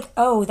 don't be like,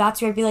 oh,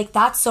 that's weird. Be like,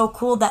 that's so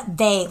cool that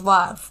they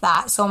love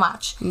that so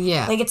much.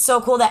 Yeah. Like, it's so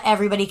cool that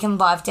everybody can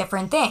love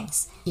different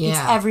things. Yeah. It's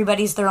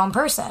everybody's their own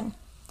person.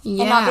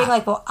 Yeah. And not being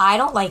like, well, I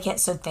don't like it,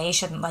 so they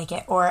shouldn't like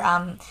it. Or,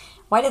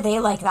 why do they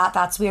like that?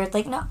 That's weird.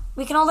 Like, no,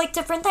 we can all like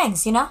different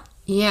things, you know?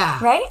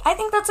 Yeah. Right? I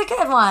think that's a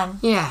good one.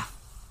 Yeah.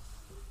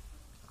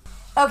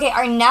 Okay,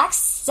 our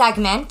next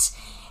segment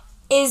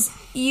is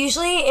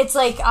usually it's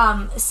like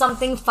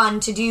something fun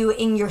to do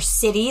in your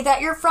city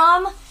that you're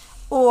from,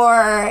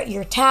 or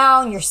your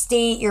town, your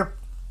state, your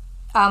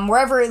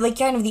wherever, like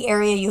kind of the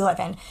area you live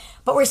in.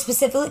 But we're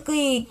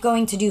specifically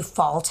going to do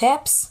fall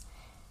tips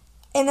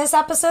in this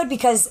episode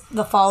because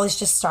the fall is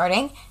just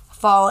starting.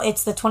 Fall,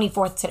 it's the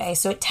 24th today,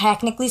 so it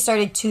technically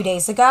started 2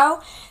 days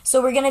ago.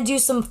 So we're going to do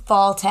some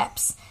fall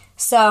tips.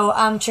 So,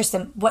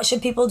 Tristan, what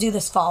should people do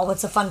this fall?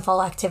 What's a fun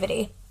fall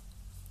activity?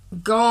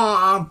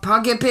 Go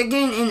pumpkin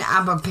picking and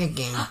apple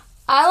picking.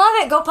 I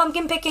love it. Go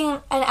pumpkin picking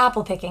and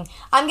apple picking.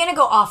 I'm going to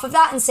go off of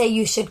that and say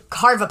you should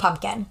carve a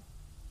pumpkin.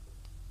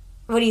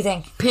 What do you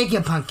think? Pick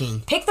a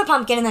pumpkin. Pick the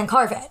pumpkin and then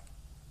carve it.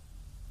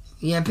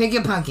 Yeah, pick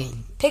a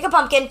pumpkin. Pick a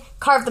pumpkin,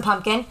 carve the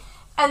pumpkin,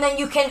 and then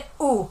you can,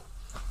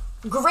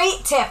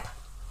 great tip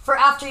for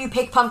after you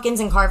pick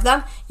pumpkins and carve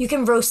them, you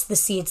can roast the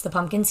seeds, the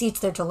pumpkin seeds.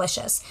 They're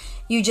delicious.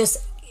 You just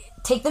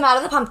take them out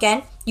of the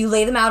pumpkin, you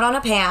lay them out on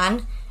a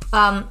pan,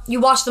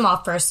 you wash them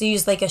off first. So you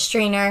use like a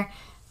strainer,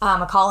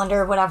 a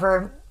colander,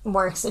 whatever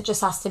works. It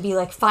just has to be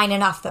like fine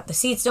enough that the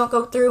seeds don't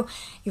go through.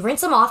 You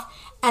rinse them off,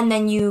 and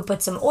then you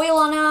put some oil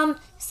on them,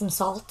 some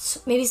salt,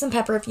 maybe some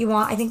pepper if you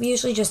want. I think we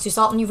usually just do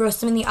salt, and you roast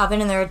them in the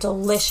oven, and they're a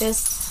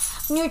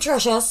delicious,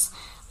 nutritious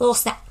little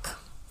snack.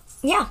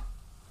 Yeah.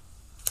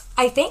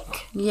 I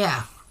think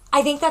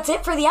that's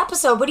it for the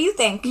episode. What do you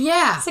think?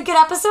 Yeah. It's a good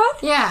episode?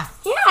 Yeah.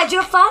 Yeah, did you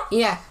have fun?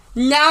 Yeah.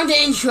 Now the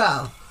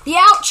intro. The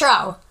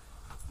outro.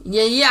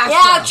 Yeah, The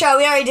outro.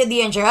 We already did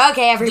the intro.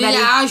 Okay, everybody.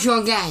 The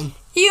outro again.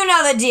 You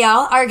know the deal.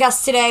 Our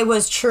guest today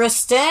was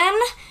Tristan.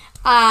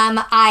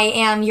 I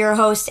am your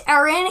host,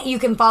 Erin. You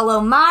can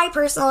follow my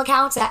personal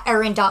accounts at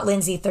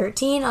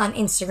erin.lindsay13 on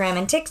Instagram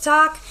and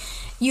TikTok.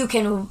 You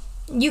can't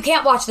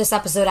watch this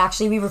episode,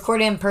 actually. We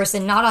recorded in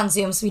person, not on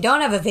Zoom, so we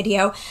don't have a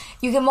video.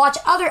 You can watch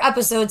other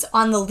episodes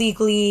on the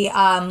Legally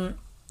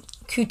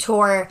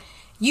Couture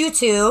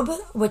YouTube,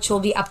 which will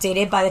be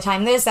updated by the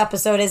time this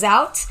episode is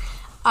out.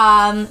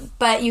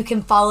 But you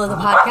can follow the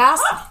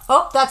podcast.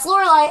 Oh, that's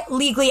Lorelai,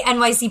 Legally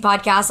NYC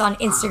Podcast on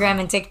Instagram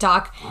and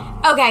TikTok.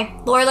 Okay,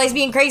 Lorelai's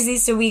being crazy,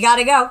 so we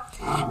gotta go.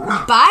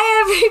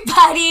 Bye,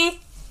 everybody.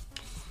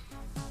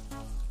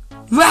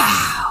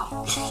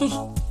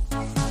 Wow.